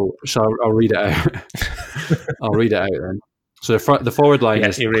I'll read it out. I'll read it out then. So the forward line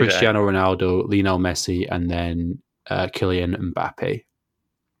is Cristiano Ronaldo, Lionel Messi, and then Kylian Mbappe.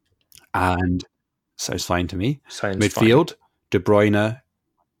 And sounds fine to me. Midfield, fine. De Bruyne,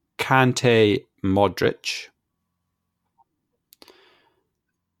 Kante, Modric.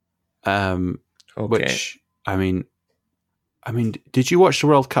 Okay. Which, I mean, did you watch the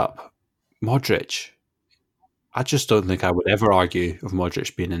World Cup? Modric. I just don't think I would ever argue of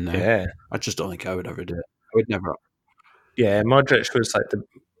Modric being in there. Yeah. I just don't think I would ever do it. I would never. Yeah, Modric was like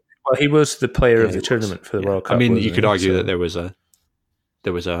he was the player of the tournament for the World Cup. I mean, you could argue that there was a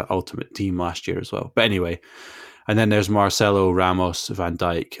ultimate team last year as well. But anyway, and then there's Marcelo, Ramos, Van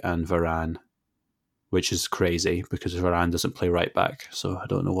Dijk, and Varane, which is crazy because Varane doesn't play right back. So I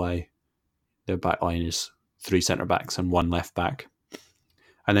don't know why their back line is 3 centre backs and 1 left back.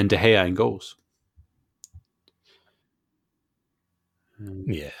 And then De Gea in goals.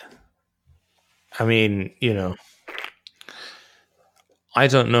 Yeah. I mean, I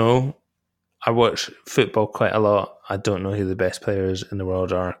don't know. I watch football quite a lot. I don't know who the best players in the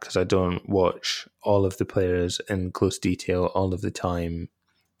world are because I don't watch all of the players in close detail all of the time.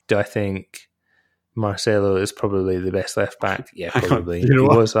 Do I think Marcelo is probably the best left back? Yeah, probably. He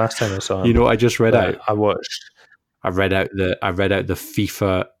was last time I saw him. You know what I just read out? I read out the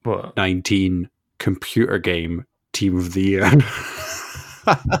FIFA 19 computer game team of the year.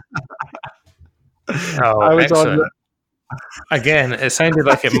 I was excellent. Again, it sounded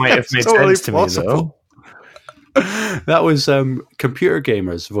like it might have made totally sense to possible. Me, though. That was computer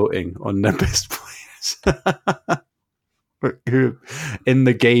gamers voting on their best players who in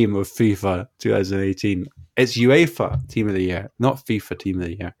the game of FIFA 2018. It's UEFA Team of the Year, not FIFA Team of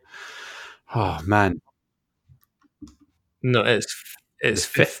the Year. Oh man, no, it's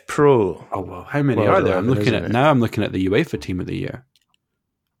Fifth Pro. Oh well, how many are there? I'm looking at the UEFA Team of the Year.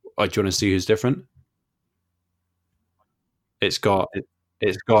 Oh, do you want to see who's different? It's got Ter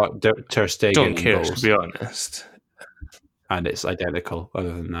Stegen. Don't care, to be honest. And it's identical.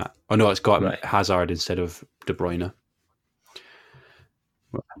 Other than that, oh no, it's got Hazard instead of De Bruyne.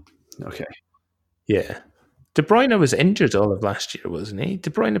 Okay. Yeah, De Bruyne was injured all of last year, wasn't he? De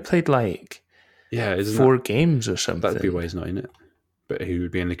Bruyne played 4 games or something. That'd be why he's not in it. But he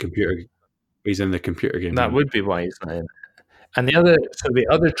would be in the computer. He's in the computer game. That would be why he's not in it. And the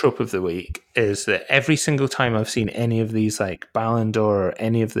other trope of the week is that every single time I've seen any of these Ballon d'Or or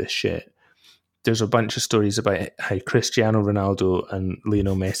any of this shit, there's a bunch of stories about how Cristiano Ronaldo and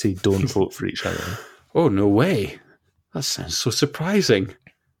Lionel Messi don't vote for each other. Oh, no way. That sounds so surprising.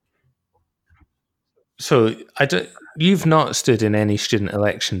 So you've not stood in any student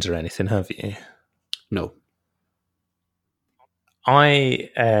elections or anything, have you? No. I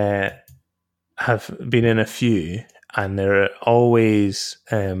have been in a few. And there are always,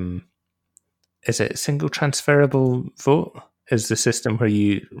 is it single transferable vote? Is the system where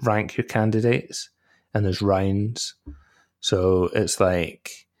you rank your candidates and there's rounds. So it's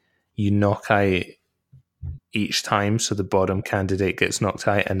like you knock out each time. So the bottom candidate gets knocked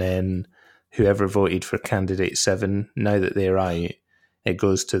out and then whoever voted for candidate 7, now that they're out, it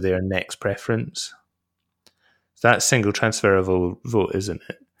goes to their next preference. So that's single transferable vote, isn't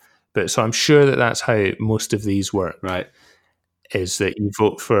it? But so I'm sure that that's how most of these work. Right. Is that you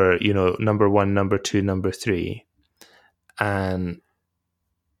vote for, number 1, number 2, number 3. And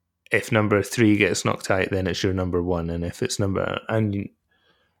if number 3 gets knocked out, then it's your number 1. And if it's and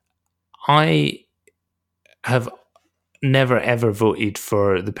I have never ever voted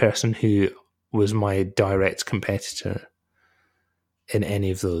for the person who was my direct competitor in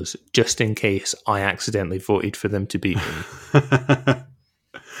any of those, just in case I accidentally voted for them to beat me.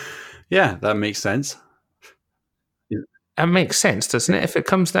 Yeah, that makes sense. It makes sense, doesn't it? If it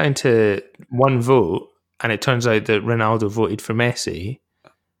comes down to one vote and it turns out that Ronaldo voted for Messi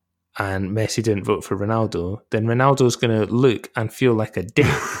and Messi didn't vote for Ronaldo, then Ronaldo's going to look and feel like a dick.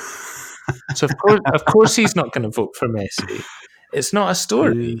 So of course he's not going to vote for Messi. It's not a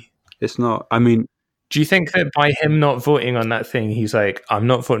story. It's not. I mean, do you think that by him not voting on that thing, he's like, I'm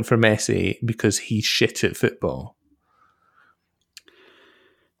not voting for Messi because he's shit at football?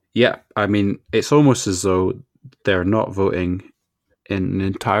 Yeah, I mean, it's almost as though they're not voting in an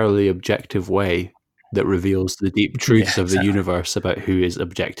entirely objective way that reveals the deep truths of the universe about who is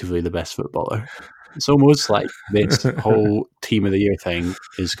objectively the best footballer. It's almost like this whole team of the year thing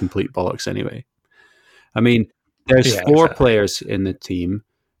is complete bollocks anyway. I mean, there's four players in the team.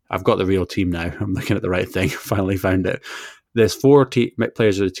 I've got the real team now. I'm looking at the right thing. Finally found it. There's four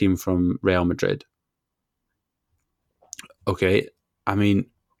players of the team from Real Madrid. Okay. I mean,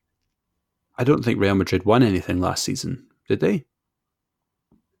 I don't think Real Madrid won anything last season. Did they?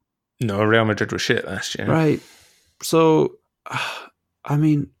 No, Real Madrid was shit last year. Right. So, I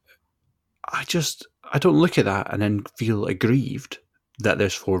mean, I don't look at that and then feel aggrieved that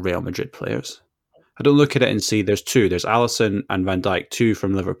there's four Real Madrid players. I don't look at it and see there's two. There's Alisson and Van Dijk, two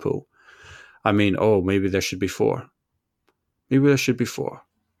from Liverpool. I mean, maybe there should be four. Maybe there should be four.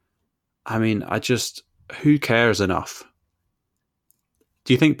 I mean, who cares enough?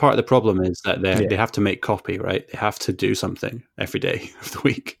 Do you think part of the problem is that they have to make copy, right? They have to do something every day of the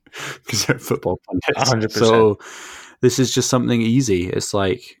week because they're football pundits. 100%. So this is just something easy. It's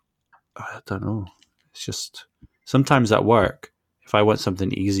like, I don't know. It's just sometimes at work, if I want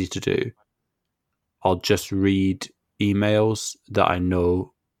something easy to do, I'll just read emails that I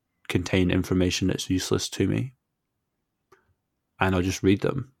know contain information that's useless to me. And I'll just read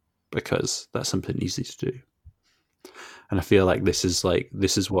them because that's something easy to do. And I feel like this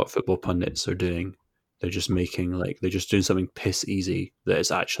is what football pundits are doing. They're just doing something piss easy that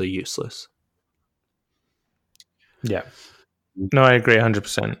is actually useless. Yeah. No, I agree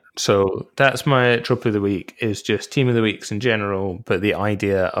 100%. So that's my trope of the week, is just team of the weeks in general, but the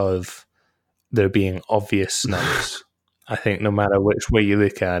idea of there being obvious snubs. I think no matter which way you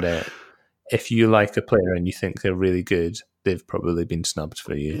look at it, if you like a player and you think they're really good, they've probably been snubbed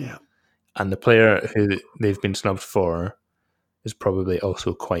for you. Yeah. And the player who they've been snubbed for is probably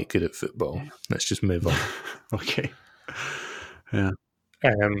also quite good at football. Let's just move on. Okay. Yeah.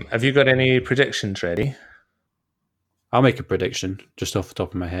 Have you got any predictions ready? I'll make a prediction just off the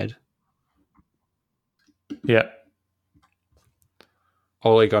top of my head. Yeah.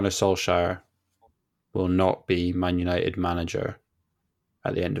 Ole Gunnar Solskjaer will not be Man United manager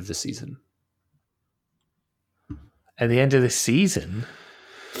at the end of the season. At the end of the season?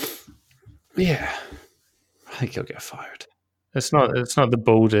 Yeah. I think he'll get fired. It's not the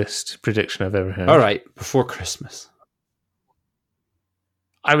boldest prediction I've ever heard. All right, before Christmas.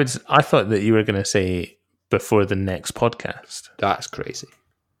 I thought that you were going to say before the next podcast. That's crazy.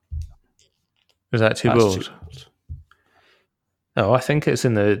 Is that too bold? No, I think it's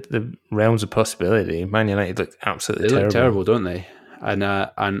in the realms of possibility. Man United look absolutely terrible. They look terrible, don't they? And I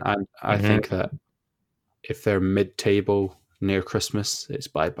think that if they're mid-table near Christmas, it's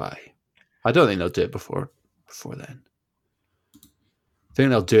bye-bye. I don't think they'll do it before then. I think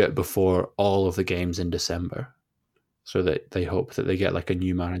they'll do it before all of the games in December, so that they hope that they get like a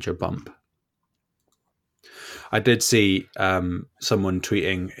new manager bump. I did see someone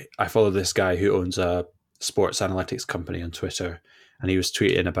tweeting. I follow this guy who owns a sports analytics company on Twitter, and he was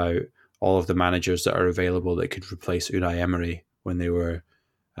tweeting about all of the managers that are available that could replace Unai Emery when they were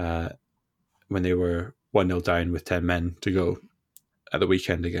 1-0 down with 10 men to go at the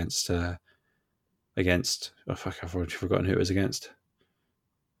weekend against I've already forgotten who it was against.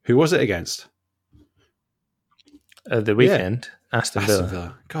 Who was it against? The weekend, yeah. Aston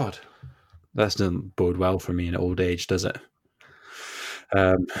Villa. God, that doesn't bode well for me in old age, does it?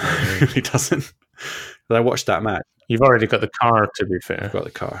 It really doesn't. But I watched that match. You've already got the car, to be fair. I've got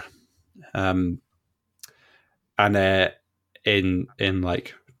the car. And in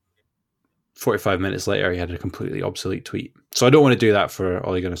like 45 minutes later, he had a completely obsolete tweet. So I don't want to do that for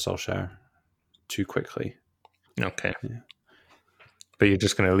Ole Gunnar Solskjaer too quickly. Okay. Yeah. But you're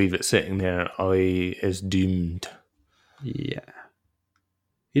just going to leave it sitting there. Ole is doomed. Yeah.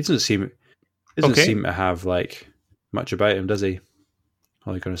 He doesn't seem to have like much about him, does he?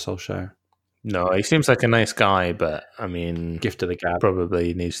 Ole Gunnar Solskjaer. No, he seems like a nice guy, but I mean, gift of the gab.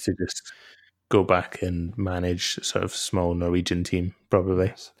 Probably needs to just go back and manage a sort of small Norwegian team,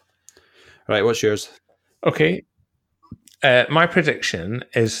 probably. Right, what's yours? Okay. My prediction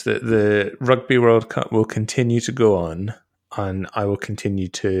is that the Rugby World Cup will continue to go on, and I will continue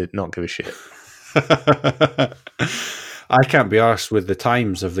to not give a shit. I can't be arsed with the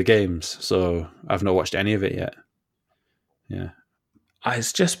times of the games, so I've not watched any of it yet. Yeah.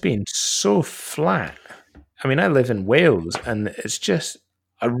 It's just been so flat. I mean, I live in Wales, and it's just,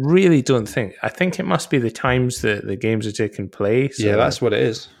 I really don't think, I think it must be the times that the games are taking place. Yeah, that's what it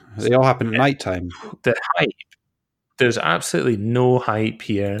is. They all happen at night time. The hype. There's absolutely no hype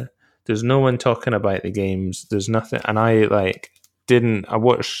here. There's no one talking about the games. There's nothing. And I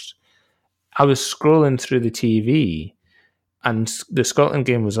was scrolling through the TV and the Scotland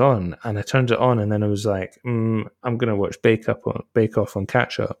game was on, and I turned it on, and then I was like, I'm going to watch Bake Off on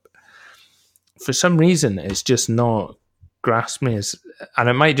catch up for some reason, it's just not grasped me as, and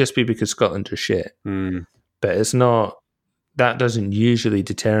it might just be because Scotland are shit, but it's not, that doesn't usually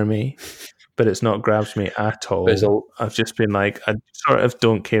deter me, but it's not grabbed me at all. I've just been like, I sort of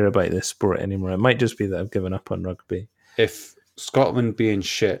don't care about this sport anymore. It might just be that I've given up on rugby. If Scotland being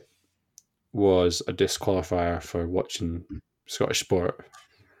shit was a disqualifier for watching Scottish sport,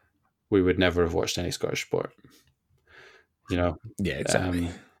 we would never have watched any Scottish sport. You know? Yeah, exactly.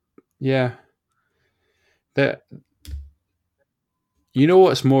 Yeah. You know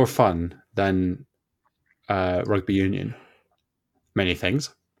what's more fun than rugby union? Many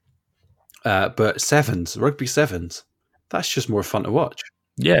things. But sevens, rugby sevens, that's just more fun to watch.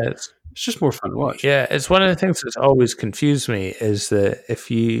 Yeah, it's just more fun to watch. Yeah, it's one of the things that's always confused me is that if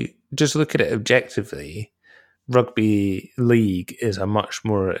you just look at it objectively, rugby league is a much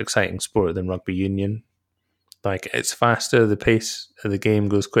more exciting sport than rugby union. Like, it's faster, the pace of the game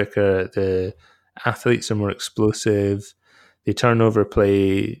goes quicker, the athletes are more explosive, they turn over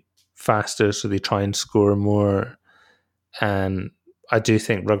play faster, so they try and score more. And I do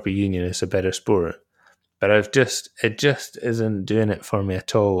think rugby union is a better sport, but it just isn't doing it for me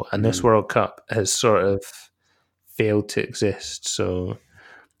at all. And this World Cup has sort of failed to exist, so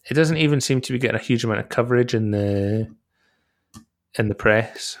it doesn't even seem to be getting a huge amount of coverage in the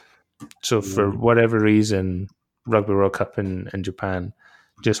press. So for whatever reason, Rugby World Cup in Japan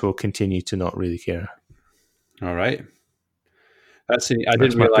just will continue to not really care. All right. I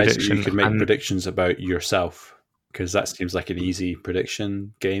didn't realize that you could make predictions about yourself, because that seems like an easy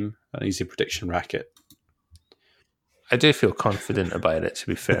prediction game, an easy prediction racket. I do feel confident about it, to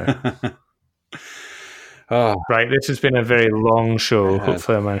be fair. Oh, right, this has been a very long show.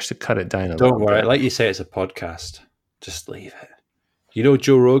 Hopefully I managed to cut it down a little bit. Don't worry, like you say, it's a podcast. Just leave it. You know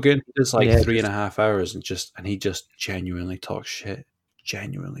Joe Rogan? It's like 3.5 hours and he just genuinely talks shit.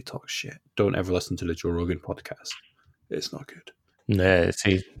 Genuinely talks shit. Don't ever listen to the Joe Rogan podcast. It's not good. No,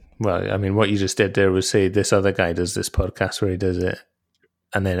 well, I mean, what you just did there was say this other guy does this podcast where he does it,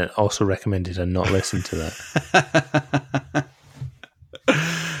 and then it also recommended I not listen to that.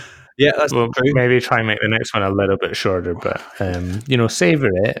 Yeah, that's true. Maybe try and make the next one a little bit shorter, but savor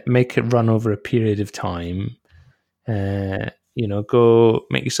it, make it run over a period of time. Go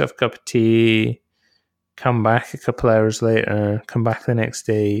make yourself a cup of tea, come back a couple hours later, come back the next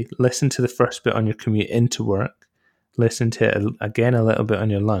day, listen to the first bit on your commute into work, listen to it again a little bit on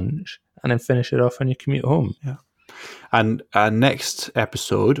your lunch, and then finish it off on your commute home. Yeah. And next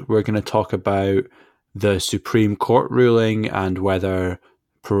episode, we're going to talk about the Supreme Court ruling and whether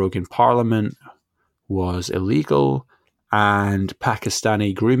proroguing Parliament was illegal, and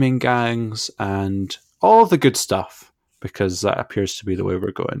Pakistani grooming gangs, and all the good stuff, because that appears to be the way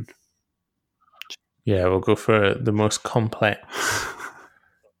we're going. Yeah, we'll go for the most complex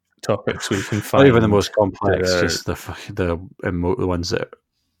topics we can find. Not even the most complex, just the ones that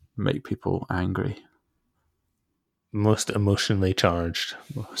make people angry. Most emotionally charged.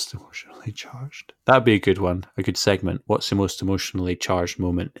 Most emotionally charged. That'd be a good one. A good segment. What's the most emotionally charged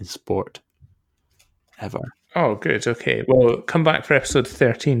moment in sport ever? Oh, good. Okay. Well, come back for episode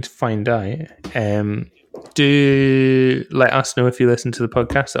 13 to find out. Do let us know if you listen to the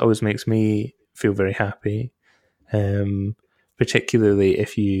podcast. It always makes me feel very happy. Particularly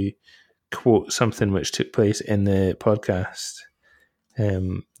if you quote something which took place in the podcast.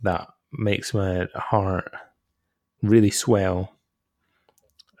 That makes my heart really swell.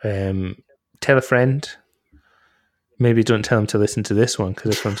 Tell a friend. Maybe don't tell them to listen to this one, because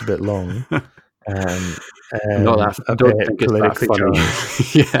this one's a bit long. Not that. I don't think it's that funny.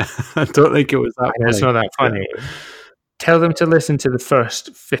 Yeah, I don't think it was that funny. It's not that funny. Tell them to listen to the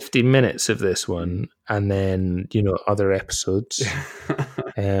first 50 minutes of this one, and then other episodes.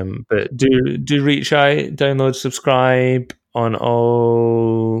 But do reach out, download, subscribe on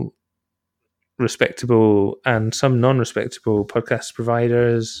all respectable and some non-respectable podcast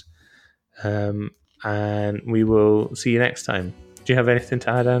providers, and we will see you next time. Do you have anything to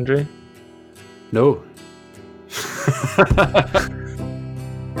add, Andrew? No.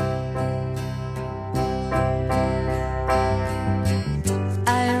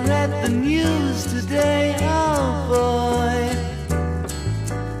 I read the news today, oh boy,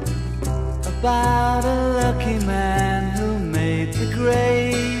 about a lucky man who made the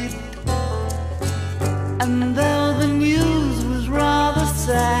grade. And though the news was rather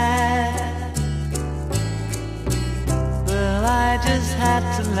sad, well, I just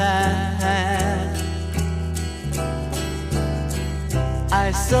had to laugh.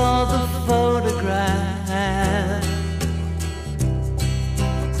 I saw the photograph.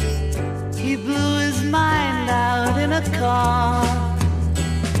 He blew his mind out in a car.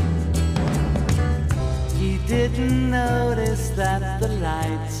 didn't notice that the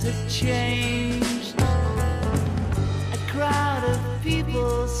lights had changed. A crowd of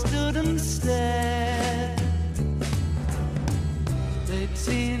people stood and stared. They'd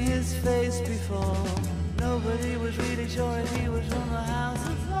seen his face before. Nobody was really sure if he was wrong.